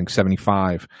first year. I think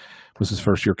 75 was his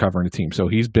first year covering the team. So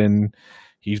he's been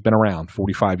around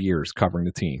 45 years covering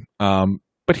the team.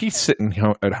 But he's sitting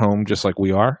at home just like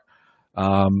we are.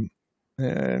 And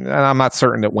I'm not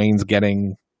certain that Wayne's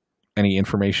getting any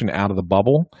information out of the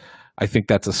bubble. I think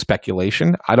that's a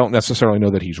speculation. I don't necessarily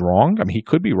know that he's wrong. I mean, he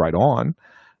could be right on.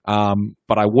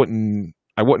 But I wouldn't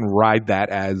ride that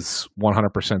as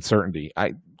 100% certainty.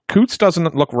 Coots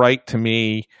doesn't look right to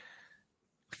me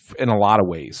in a lot of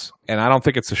ways, and I don't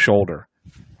think it's a shoulder.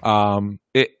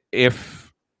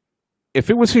 If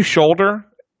it was his shoulder,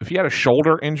 if he had a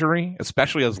shoulder injury,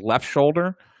 especially his left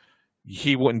shoulder,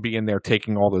 he wouldn't be in there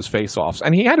taking all those face-offs.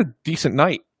 And he had a decent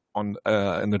night in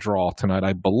the draw tonight,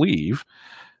 I believe.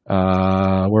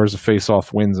 Where's the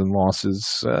face-off wins and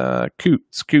losses?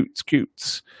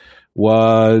 Coots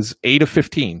was 8 of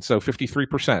 15, so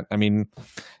 53%. I mean,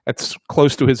 that's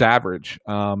close to his average.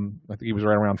 I think he was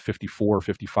right around 54 or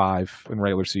 55 in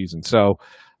regular season. So,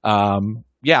 I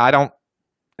don't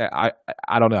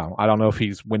know. I don't know if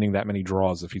he's winning that many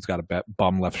draws if he's got a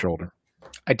bum left shoulder.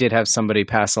 I did have somebody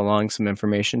pass along some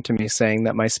information to me saying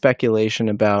that my speculation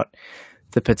about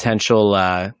the potential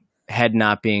head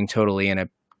not being totally in it,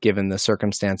 given the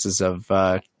circumstances of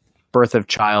birth of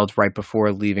child right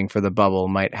before leaving for the bubble,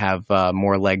 might have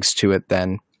more legs to it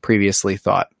than previously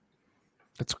thought.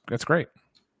 That's great.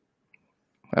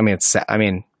 I mean,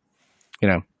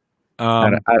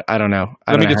 I don't know.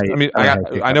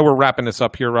 I know we're wrapping this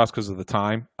up here, Russ, because of the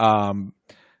time.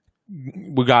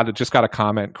 We just got a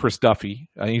comment. Chris Duffy,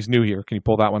 he's new here. Can you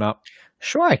pull that one up?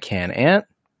 Sure, I can, Ant.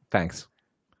 Thanks.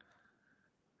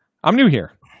 I'm new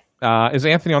here. Is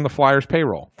Anthony on the Flyers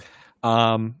payroll?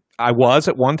 I was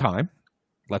at one time.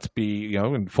 Let's be,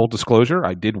 in full disclosure,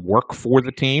 I did work for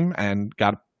the team and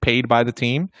got paid by the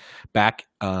team back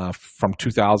from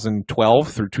 2012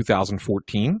 through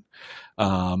 2014.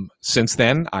 Since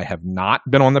then, I have not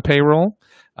been on the payroll.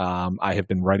 I have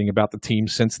been writing about the team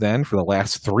since then for the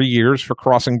last 3 years for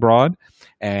Crossing Broad,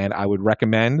 and I would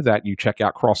recommend that you check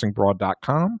out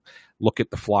crossingbroad.com, look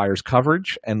at the Flyers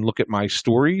coverage, and look at my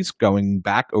stories going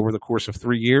back over the course of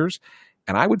 3 years.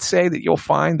 And I would say that you'll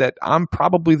find that I'm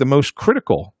probably the most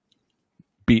critical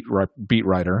beat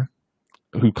writer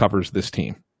who covers this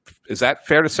team. Is that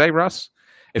fair to say, Russ?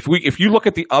 If you look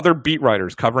at the other beat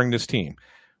writers covering this team,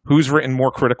 who's written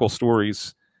more critical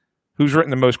stories? Who's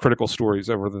written the most critical stories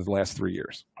over the last 3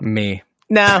 years? Me.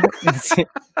 No. It's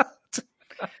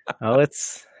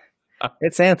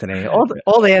Anthony.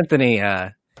 Old Anthony.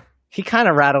 He kind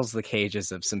of rattles the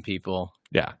cages of some people.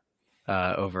 Yeah.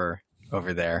 Over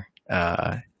there.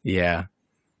 Yeah.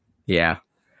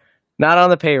 Not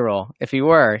on the payroll. If he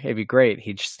were, it'd be great.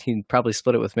 He'd probably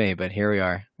split it with me, but here we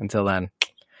are. Until then,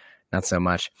 not so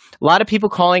much. A lot of people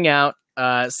calling out,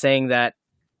 saying that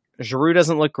Giroux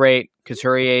doesn't look great,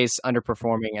 Couturier's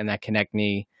underperforming, and that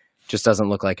Konechny just doesn't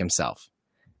look like himself.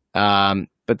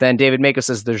 But then David Mako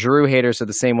says the Giroux haters are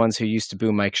the same ones who used to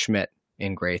boo Mike Schmidt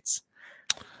in greats.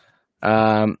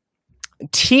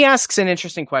 T asks an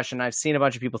interesting question. I've seen a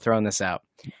bunch of people throwing this out.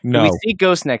 No. Do we see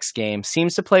Ghost next game?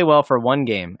 Seems to play well for one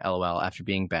game, LOL, after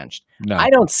being benched. No. I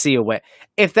don't see a way.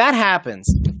 If that happens,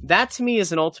 that to me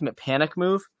is an ultimate panic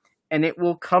move, and it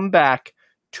will come back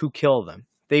to kill them.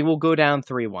 They will go down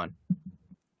 3-1.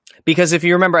 Because if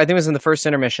you remember, I think it was in the first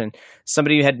intermission,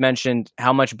 somebody had mentioned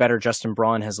how much better Justin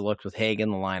Braun has looked with Haig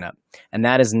in the lineup. And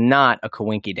that is not a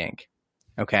coinky-dink.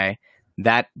 Okay?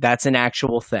 That's an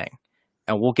actual thing.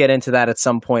 And we'll get into that at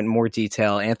some point in more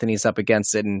detail. Anthony's up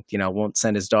against it and, won't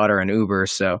send his daughter an Uber.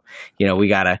 So, we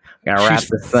gotta wrap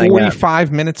this thing up.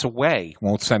 45 minutes away.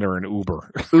 Won't send her an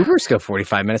Uber. Ubers go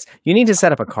 45 minutes. You need to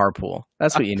set up a carpool.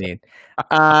 That's what you need.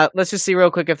 Let's just see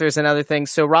real quick if there's another thing.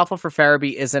 So Raffle for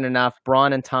Farabee isn't enough.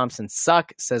 Braun and Thompson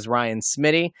suck, says Ryan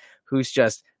Smitty, who's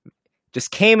just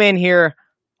came in here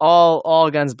all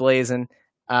guns blazing.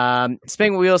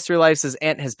 Spinning Wheels Through Life says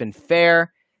Ant has been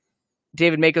fair.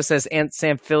 David Mako says Ant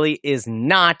Sam Philly is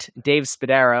not Dave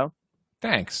Spadaro.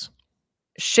 Thanks.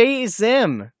 Shay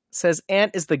Zim says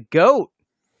Ant is the GOAT.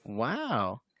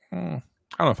 Wow. I don't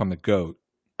know if I'm the GOAT.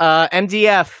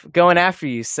 MDF going after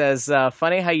you says,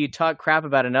 funny how you talk crap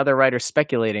about another writer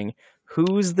speculating.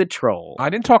 Who's the troll? I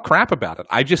didn't talk crap about it.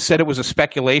 I just said it was a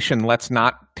speculation. Let's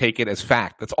not take it as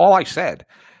fact. That's all I said.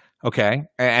 Okay.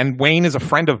 And Wayne is a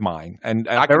friend of mine. And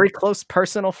a very close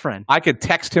personal friend. I could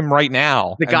text him right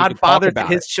now. The godfather to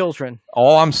his children.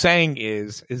 All I'm saying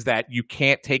is that you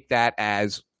can't take that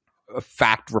as a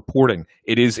fact reporting.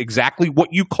 It is exactly what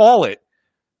you call it,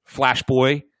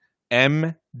 Flashboy,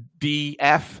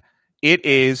 MDF. It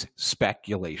is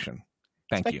speculation.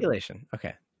 Thank you. Speculation.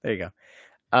 Okay. There you go.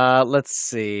 Let's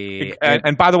see.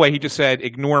 And by the way, he just said,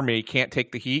 ignore me. Can't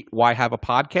take the heat. Why have a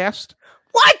podcast?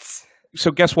 What? So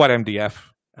guess what, MDF?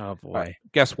 Oh, boy.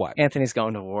 Guess what? Anthony's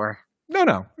going to war. No.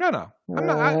 I'm not. I'm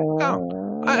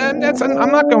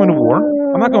not going to war.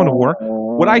 I'm not going to war.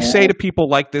 What I say to people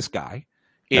like this guy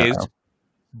is,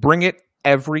 bring it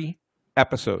every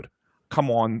episode.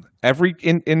 Come on, every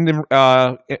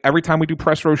time we do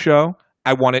press row show,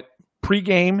 I want it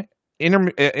pregame,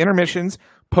 intermissions,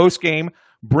 postgame.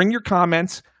 Bring your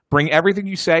comments. Bring everything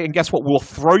you say, and guess what? We'll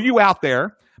throw you out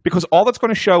there because all that's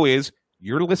going to show is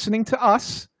you're listening to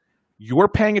us. You're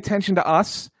paying attention to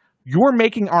us. You're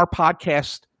making our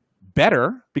podcast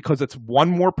better because it's one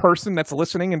more person that's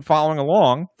listening and following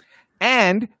along.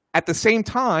 And at the same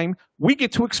time, we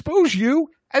get to expose you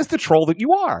as the troll that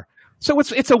you are. So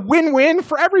it's a win-win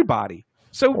for everybody.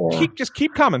 So just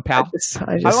keep coming, pal.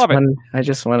 I love it. I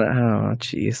just want to. Oh,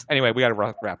 jeez. Anyway, we got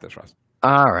to wrap this, Russ.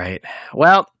 All right.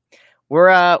 Well,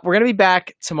 we're gonna be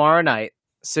back tomorrow night.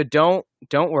 So don't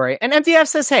worry. And MDF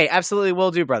says, hey, absolutely will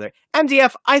do, brother.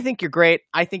 MDF, I think you're great.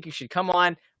 I think you should come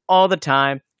on all the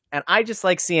time. And I just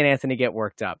like seeing Anthony get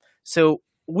worked up. So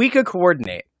we could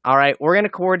coordinate. All right. We're going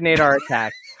to coordinate our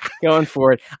attack going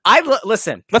forward.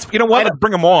 Listen. You know what? Let's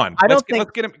bring him on. Let's give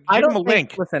him a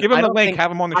link. Give him the link. Have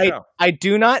him on the show. I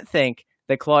do not think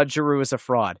that Claude Giroux is a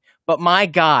fraud. But my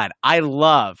God,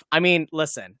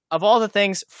 listen, of all the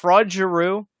things, fraud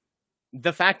Giroux,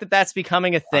 the fact that that's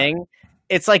becoming a thing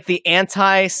It's like the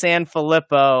anti-San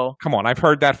Filippo. Come on, I've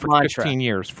heard that for Mantra. 15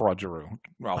 years, Fraud Giroux.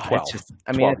 Well, Oh, 12. it's just-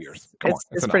 12 years. Come on,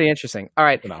 It's enough. pretty interesting. All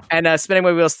right. Enough. And Spinning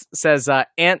My Wheels says,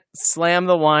 Ant, slam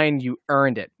the wine. You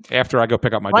earned it. After I go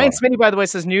pick up my Ryan daughter. Smitty, by the way,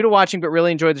 says, new to watching, but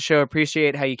really enjoyed the show.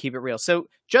 Appreciate how you keep it real. So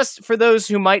just for those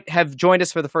who might have joined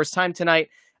us for the first time tonight,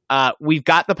 we've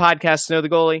got the podcast, Snow the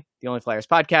Goalie, the Only Flyers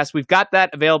podcast. We've got that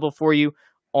available for you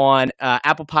on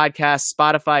Apple Podcasts,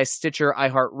 Spotify, Stitcher,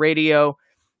 iHeartRadio,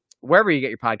 wherever you get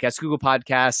your podcasts, Google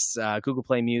Podcasts, Google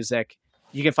Play Music.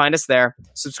 You can find us there.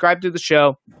 Subscribe to the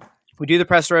show. We do the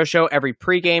Press Row Show every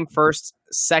pregame, first,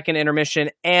 second intermission,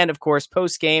 and, of course,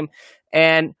 postgame.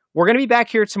 And we're going to be back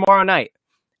here tomorrow night.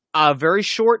 A very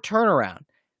short turnaround.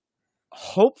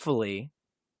 Hopefully,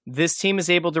 this team is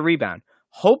able to rebound.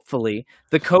 Hopefully,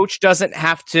 the coach doesn't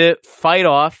have to fight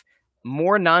off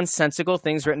more nonsensical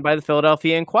things written by the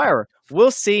Philadelphia Inquirer.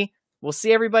 We'll see. We'll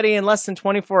see everybody in less than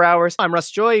 24 hours. I'm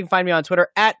Russ Joy. You can find me on Twitter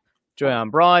at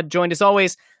JoyOnBroad. Joined as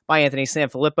always by Anthony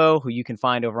Sanfilippo, who you can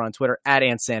find over on Twitter at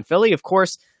AntSanPhilly. Of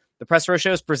course, the Press Row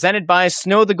Show is presented by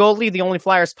Snow the Goalie, the Only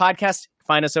Flyers podcast.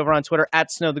 Find us over on Twitter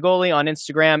at Snow the Goalie, on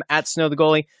Instagram at Snow the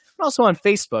Goalie, and also on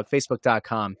Facebook,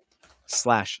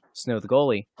 facebook.com/Snow the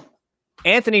Goalie.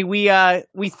 Anthony, we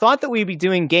thought that we'd be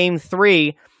doing Game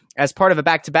 3 as part of a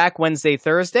back-to-back Wednesday,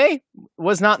 Thursday.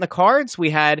 Was not in the cards.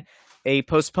 We had a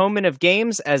postponement of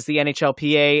games as the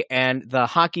NHLPA and the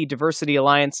Hockey Diversity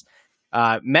Alliance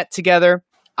met together,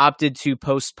 opted to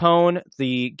postpone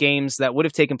the games that would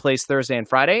have taken place Thursday and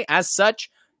Friday. As such,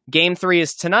 Game 3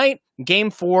 is tonight,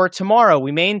 Game 4 tomorrow.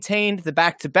 We maintained the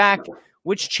back-to-back,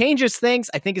 which changes things.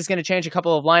 I think is going to change a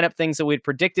couple of lineup things that we'd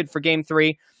predicted for Game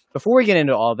 3. Before we get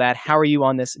into all that, how are you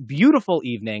on this beautiful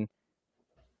evening?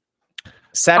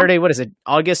 Saturday, what is it?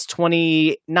 August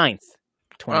 29th,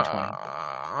 2020.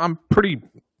 I'm pretty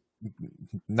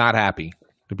not happy,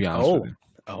 to be honest with you.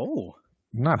 Oh.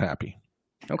 Not happy.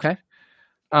 Okay.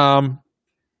 But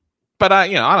I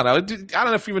don't know. I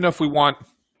don't know if we want.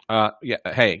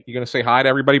 Hey, you gonna say hi to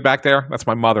everybody back there? That's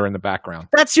my mother in the background.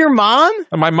 That's your mom?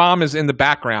 And my mom is in the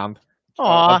background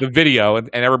Aw. of the video, and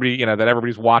everybody, that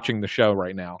everybody's watching the show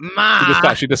right now.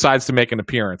 Ma. She decides to make an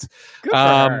appearance. Good for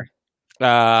her.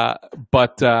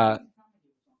 But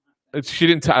she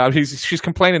didn't. She's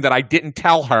complaining that I didn't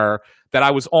tell her that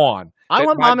I was on. I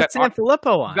want Mom and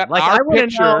Sanfilippo on. That Like, our I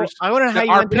want to know. pictures- I want to know how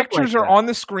you Our ended up pictures like are that. on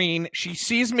the screen. She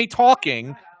sees me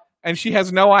talking, and she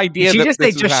has no idea. Did she that just say,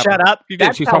 this is just happening. shut up? She did.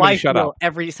 That's She how told me I to shut feel up.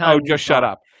 every time. Oh, you just shut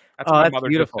talk. up. That's Oh, what my that's mother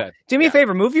beautiful. just said. Do me a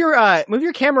favor. Move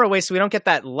your camera away so we don't get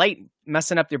that light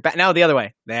messing up your back. No, the other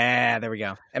way. There we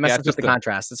go. It messes it's with just the the-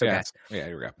 contrast. It's okay. Yeah,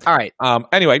 here we go. All right.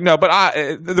 Anyway, no, but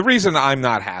the reason I'm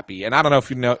not happy, and I don't know if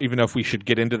even know if we should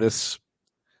get into this.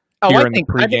 Oh, Here I in the think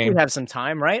pregame. we have some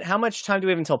time, right? How much time do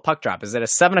we have until puck drop? Is it a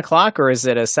 7:00 or is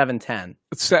it a 7:10?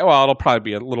 Well, it'll probably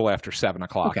be a little after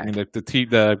 7:00. Okay. I mean,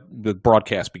 the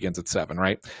broadcast begins at 7,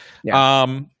 right?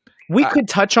 Yeah. We could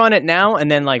touch on it now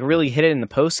and then like really hit it in the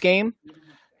post game.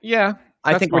 Yeah,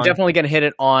 I that's think we're fine. definitely going to hit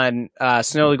it on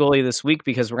Snow the Goalie this week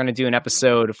because we're going to do an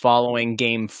episode following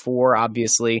Game 4.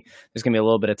 Obviously, there's going to be a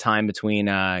little bit of time between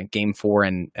Game 4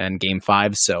 and Game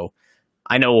 5, so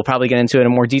I know we'll probably get into it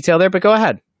in more detail there. But go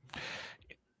ahead.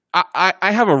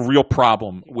 I have a real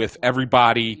problem with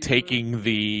everybody taking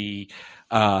the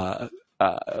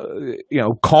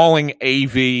calling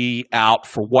AV out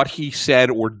for what he said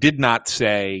or did not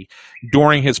say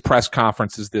during his press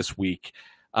conferences this week.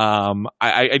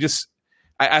 I just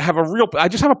have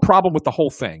a problem with the whole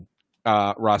thing,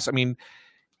 Russ. I mean,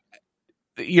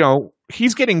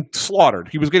 he's getting slaughtered.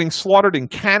 He was getting slaughtered in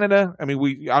Canada. I mean,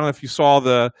 I don't know if you saw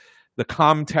the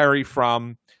commentary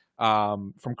from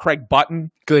Craig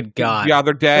Button. Good God. The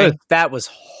other day. That was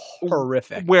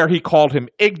horrific. Where he called him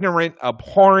ignorant,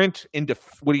 abhorrent,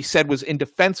 what he said was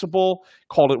indefensible,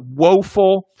 called it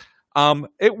woeful.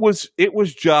 It was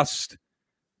just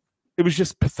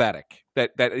pathetic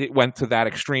that it went to that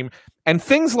extreme. And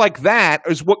things like that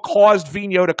is what caused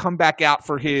Vigneault to come back out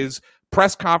for his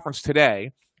press conference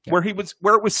today, where it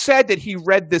was said that he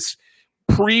read this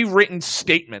pre-written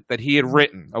statement that he had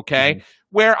written, okay? Mm-hmm.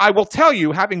 Where I will tell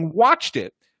you, having watched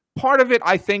it, part of it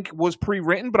I think was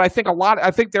pre-written, but I think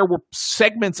there were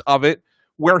segments of it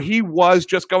where he was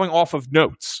just going off of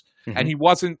notes. Mm-hmm. And he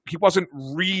wasn't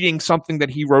reading something that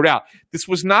he wrote out. This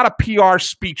was not a PR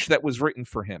speech that was written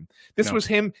for him. This was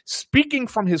him speaking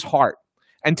from his heart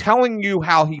and telling you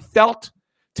how he felt,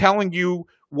 telling you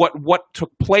what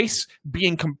took place,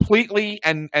 being completely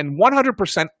and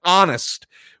 100% honest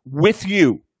with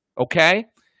you, okay?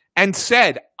 And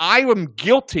said, I am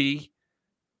guilty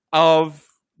of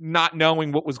not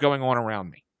knowing what was going on around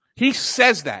me. He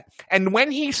says that. And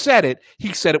when he said it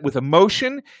with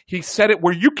emotion. He said it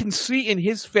where you can see in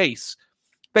his face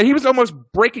that he was almost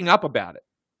breaking up about it.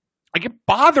 Like, it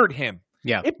bothered him.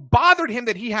 Yeah. It bothered him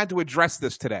that he had to address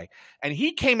this today. And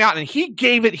he came out and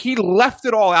he left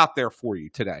it all out there for you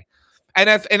today. And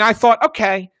I thought,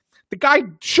 okay, the guy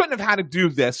shouldn't have had to do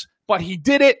this, but he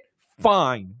did it.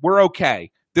 Fine. We're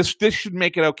okay. This should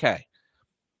make it okay.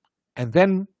 And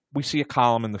then we see a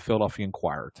column in the Philadelphia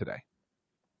Inquirer today.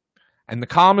 And the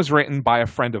column is written by a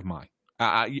friend of mine.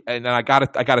 And I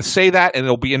gotta say that, and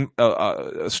it'll be in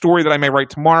a story that I may write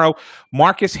tomorrow.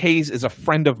 Marcus Hayes is a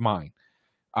friend of mine.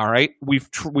 All right, we've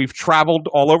traveled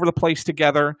all over the place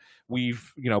together. We've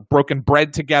broken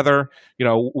bread together.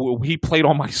 He played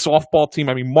on my softball team.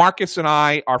 I mean, Marcus and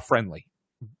I are friendly.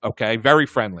 Okay, very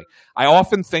friendly. I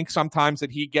often think sometimes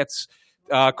that he gets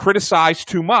criticized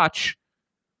too much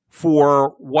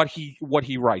for what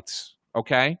he writes.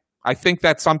 Okay, I think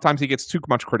that sometimes he gets too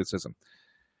much criticism.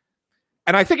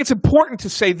 And I think it's important to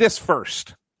say this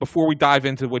first before we dive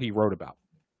into what he wrote about.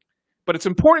 But it's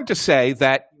important to say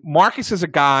that Marcus is a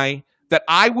guy that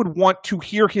I would want to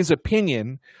hear his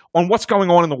opinion on what's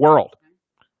going on in the world,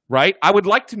 right? I would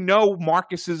like to know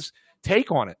Marcus's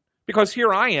take on it because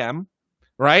here I am,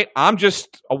 right? I'm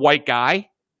just a white guy,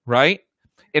 right?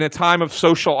 In a time of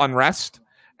social unrest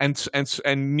and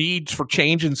needs for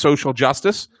change in social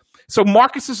justice. So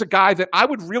Marcus is a guy that I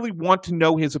would really want to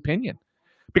know his opinion,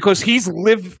 because he's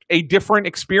lived a different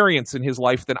experience in his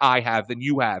life than I have, than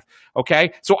you have.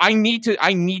 Okay, so I need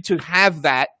to have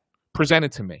that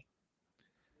presented to me.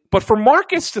 But for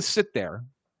Marcus to sit there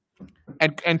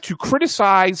and to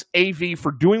criticize AV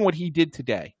for doing what he did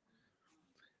today,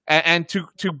 and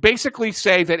to basically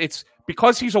say that it's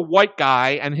because he's a white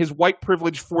guy and his white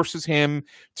privilege forces him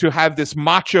to have this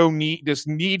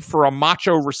need for a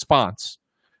macho response.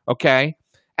 Okay,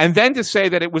 and then to say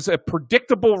that it was a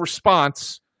predictable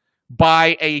response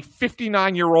by a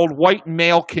 59-year-old white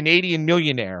male Canadian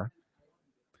millionaire,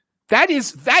 that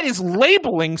is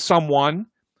labeling someone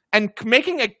and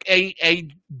making a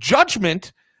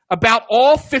judgment about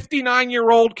all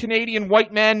 59-year-old Canadian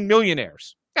white men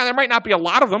millionaires. Now, there might not be a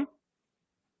lot of them.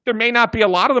 There may not be a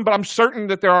lot of them, but I'm certain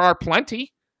that there are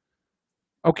plenty.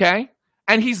 Okay?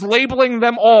 And he's labeling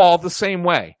them all the same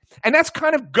way. And that's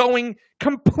kind of going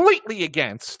completely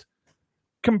against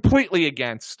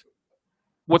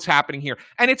what's happening here.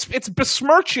 And it's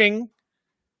besmirching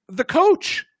the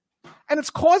coach. And it's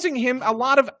causing him a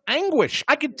lot of anguish.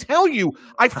 I can tell you,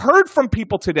 I've heard from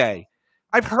people today.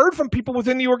 I've heard from people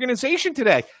within the organization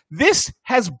today. This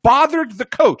has bothered the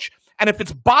coach. And if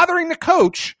it's bothering the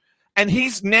coach and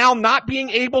he's now not being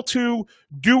able to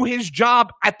do his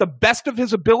job at the best of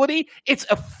his ability, it's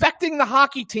affecting the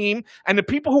hockey team. And the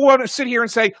people who want to sit here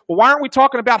and say, well, why aren't we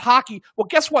talking about hockey? Well,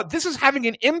 guess what? This is having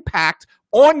an impact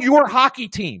on your hockey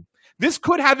team. This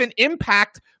could have an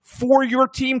impact for your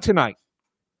team tonight.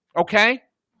 Okay?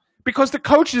 Because the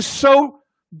coach is so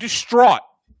distraught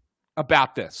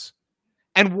about this.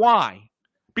 And why?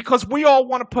 Because we all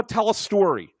want to tell a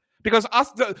story. Because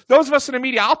those of us in the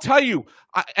media, I'll tell you,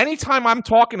 anytime I'm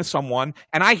talking to someone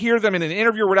and I hear them in an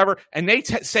interview or whatever, and they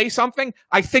say something,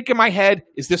 I think in my head,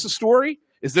 is this a story?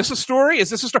 Is this a story? Is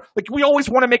this a story? Like, we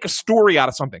always want to make a story out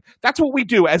of something. That's what we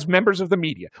do as members of the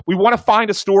media. We want to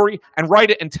find a story and write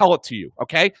it and tell it to you,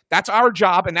 okay? That's our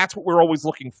job, and that's what we're always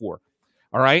looking for,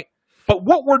 all right? But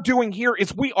what we're doing here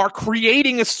is we are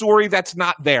creating a story that's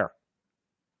not there.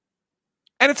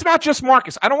 And it's not just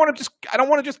Marcus. I don't want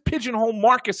to just pigeonhole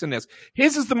Marcus in this.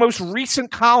 His is the most recent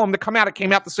column that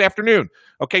came out this afternoon.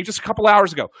 Okay, just a couple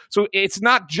hours ago. So it's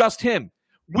not just him.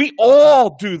 We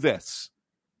all do this.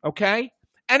 Okay?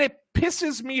 And it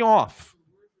pisses me off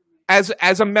as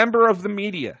a member of the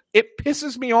media. It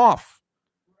pisses me off.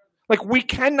 Like, we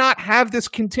cannot have this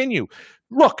continue.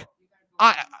 Look,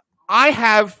 I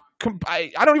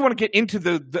don't even want to get into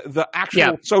the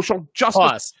actual social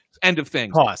justice end of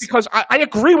things. Because I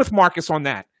agree with Marcus on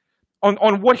that,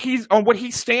 on what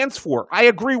he stands for. I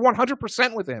agree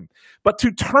 100% with him. But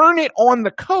to turn it on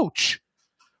the coach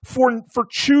for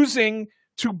choosing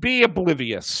to be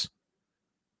oblivious,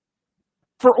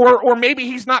 or maybe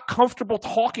he's not comfortable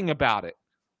talking about it,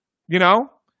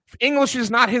 English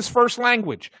is not his first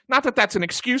language. Not that that's an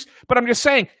excuse, but I'm just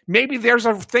saying maybe there's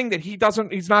a thing that he doesn't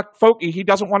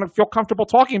want to feel comfortable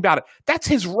talking about it. That's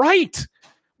his right.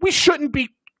 We shouldn't be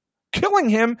killing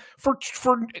him for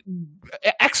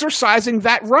exercising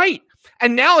that right.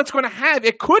 And now it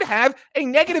could have a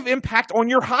negative impact on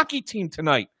your hockey team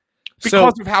tonight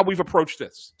because of how we've approached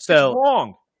this. So it's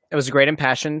wrong. It was a great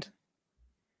impassioned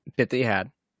bit that you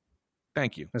had.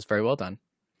 Thank you. It was very well done.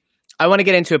 I want to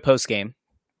get into a post game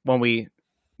when we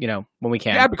when we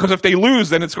can. Yeah, because if they lose,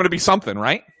 then it's going to be something,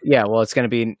 right? Yeah, well, it's going to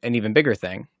be an even bigger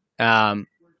thing.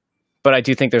 But I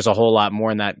do think there's a whole lot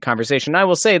more in that conversation. I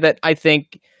will say that I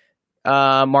think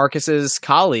Marcus's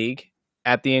colleague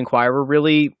at the Inquirer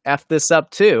really effed this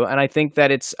up too. And I think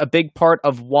that it's a big part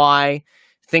of why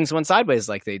things went sideways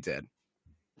like they did.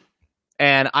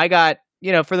 And I got,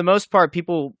 for the most part,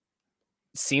 people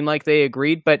seem like they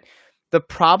agreed. But the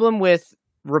problem with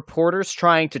reporters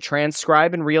trying to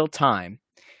transcribe in real time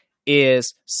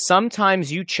is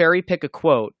sometimes you cherry pick a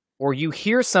quote or you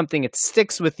hear something, it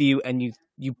sticks with you, and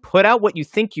you put out what you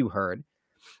think you heard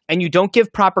and you don't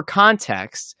give proper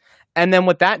context. And then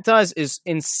what that does is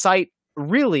incite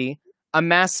really a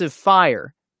massive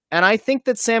fire. And I think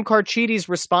that Sam Carchidi is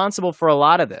responsible for a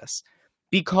lot of this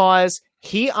because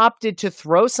he opted to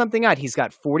throw something out. He's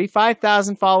got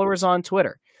 45,000 followers on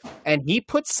Twitter, and he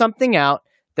put something out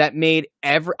that made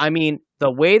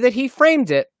the way that he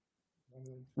framed it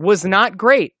was not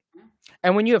great.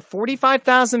 And when you have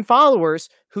 45,000 followers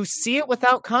who see it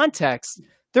without context,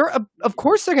 of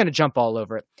course they're going to jump all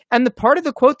over it. And the part of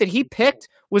the quote that he picked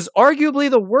was arguably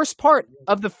the worst part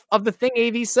of the thing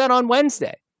AV said on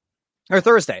Thursday,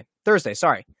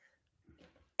 sorry.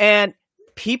 And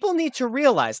people need to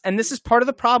realize, and this is part of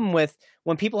the problem with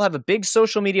when people have a big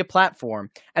social media platform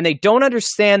and they don't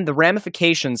understand the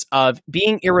ramifications of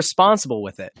being irresponsible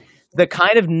with it, the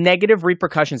kind of negative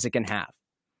repercussions it can have.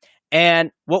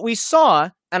 And what we saw,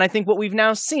 and I think what we've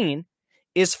now seen,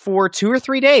 is for 2 or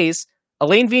 3 days,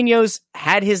 Alain Vigneault's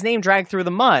had his name dragged through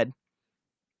the mud.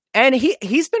 And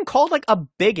he's been called like a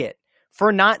bigot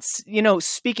for not,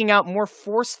 speaking out more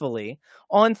forcefully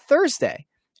on Thursday.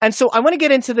 And so I want to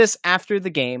get into this after the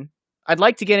game. I'd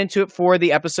like to get into it for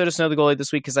the episode of Snow the Goalie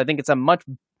this week because I think it's a much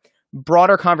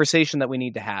broader conversation that we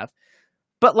need to have.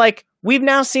 But we've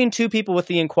now seen two people with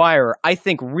the Inquirer, I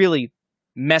think, really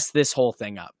mess this whole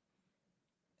thing up.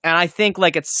 And I think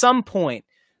at some point,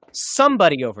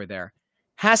 somebody over there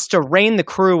has to rein the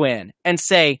crew in and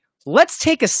say, let's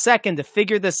take a second to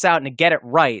figure this out and to get it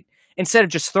right instead of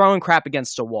just throwing crap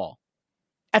against a wall.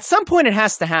 At some point, it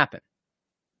has to happen.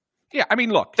 Yeah,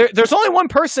 look. There's only one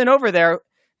person over there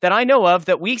that I know of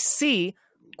that we see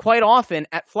quite often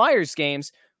at Flyers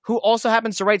games who also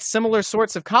happens to write similar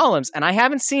sorts of columns, and I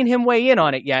haven't seen him weigh in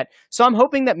on it yet, so I'm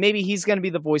hoping that maybe he's going to be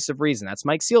the voice of reason. That's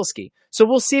Mike Sealski. So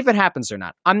we'll see if it happens or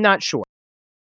not. I'm not sure.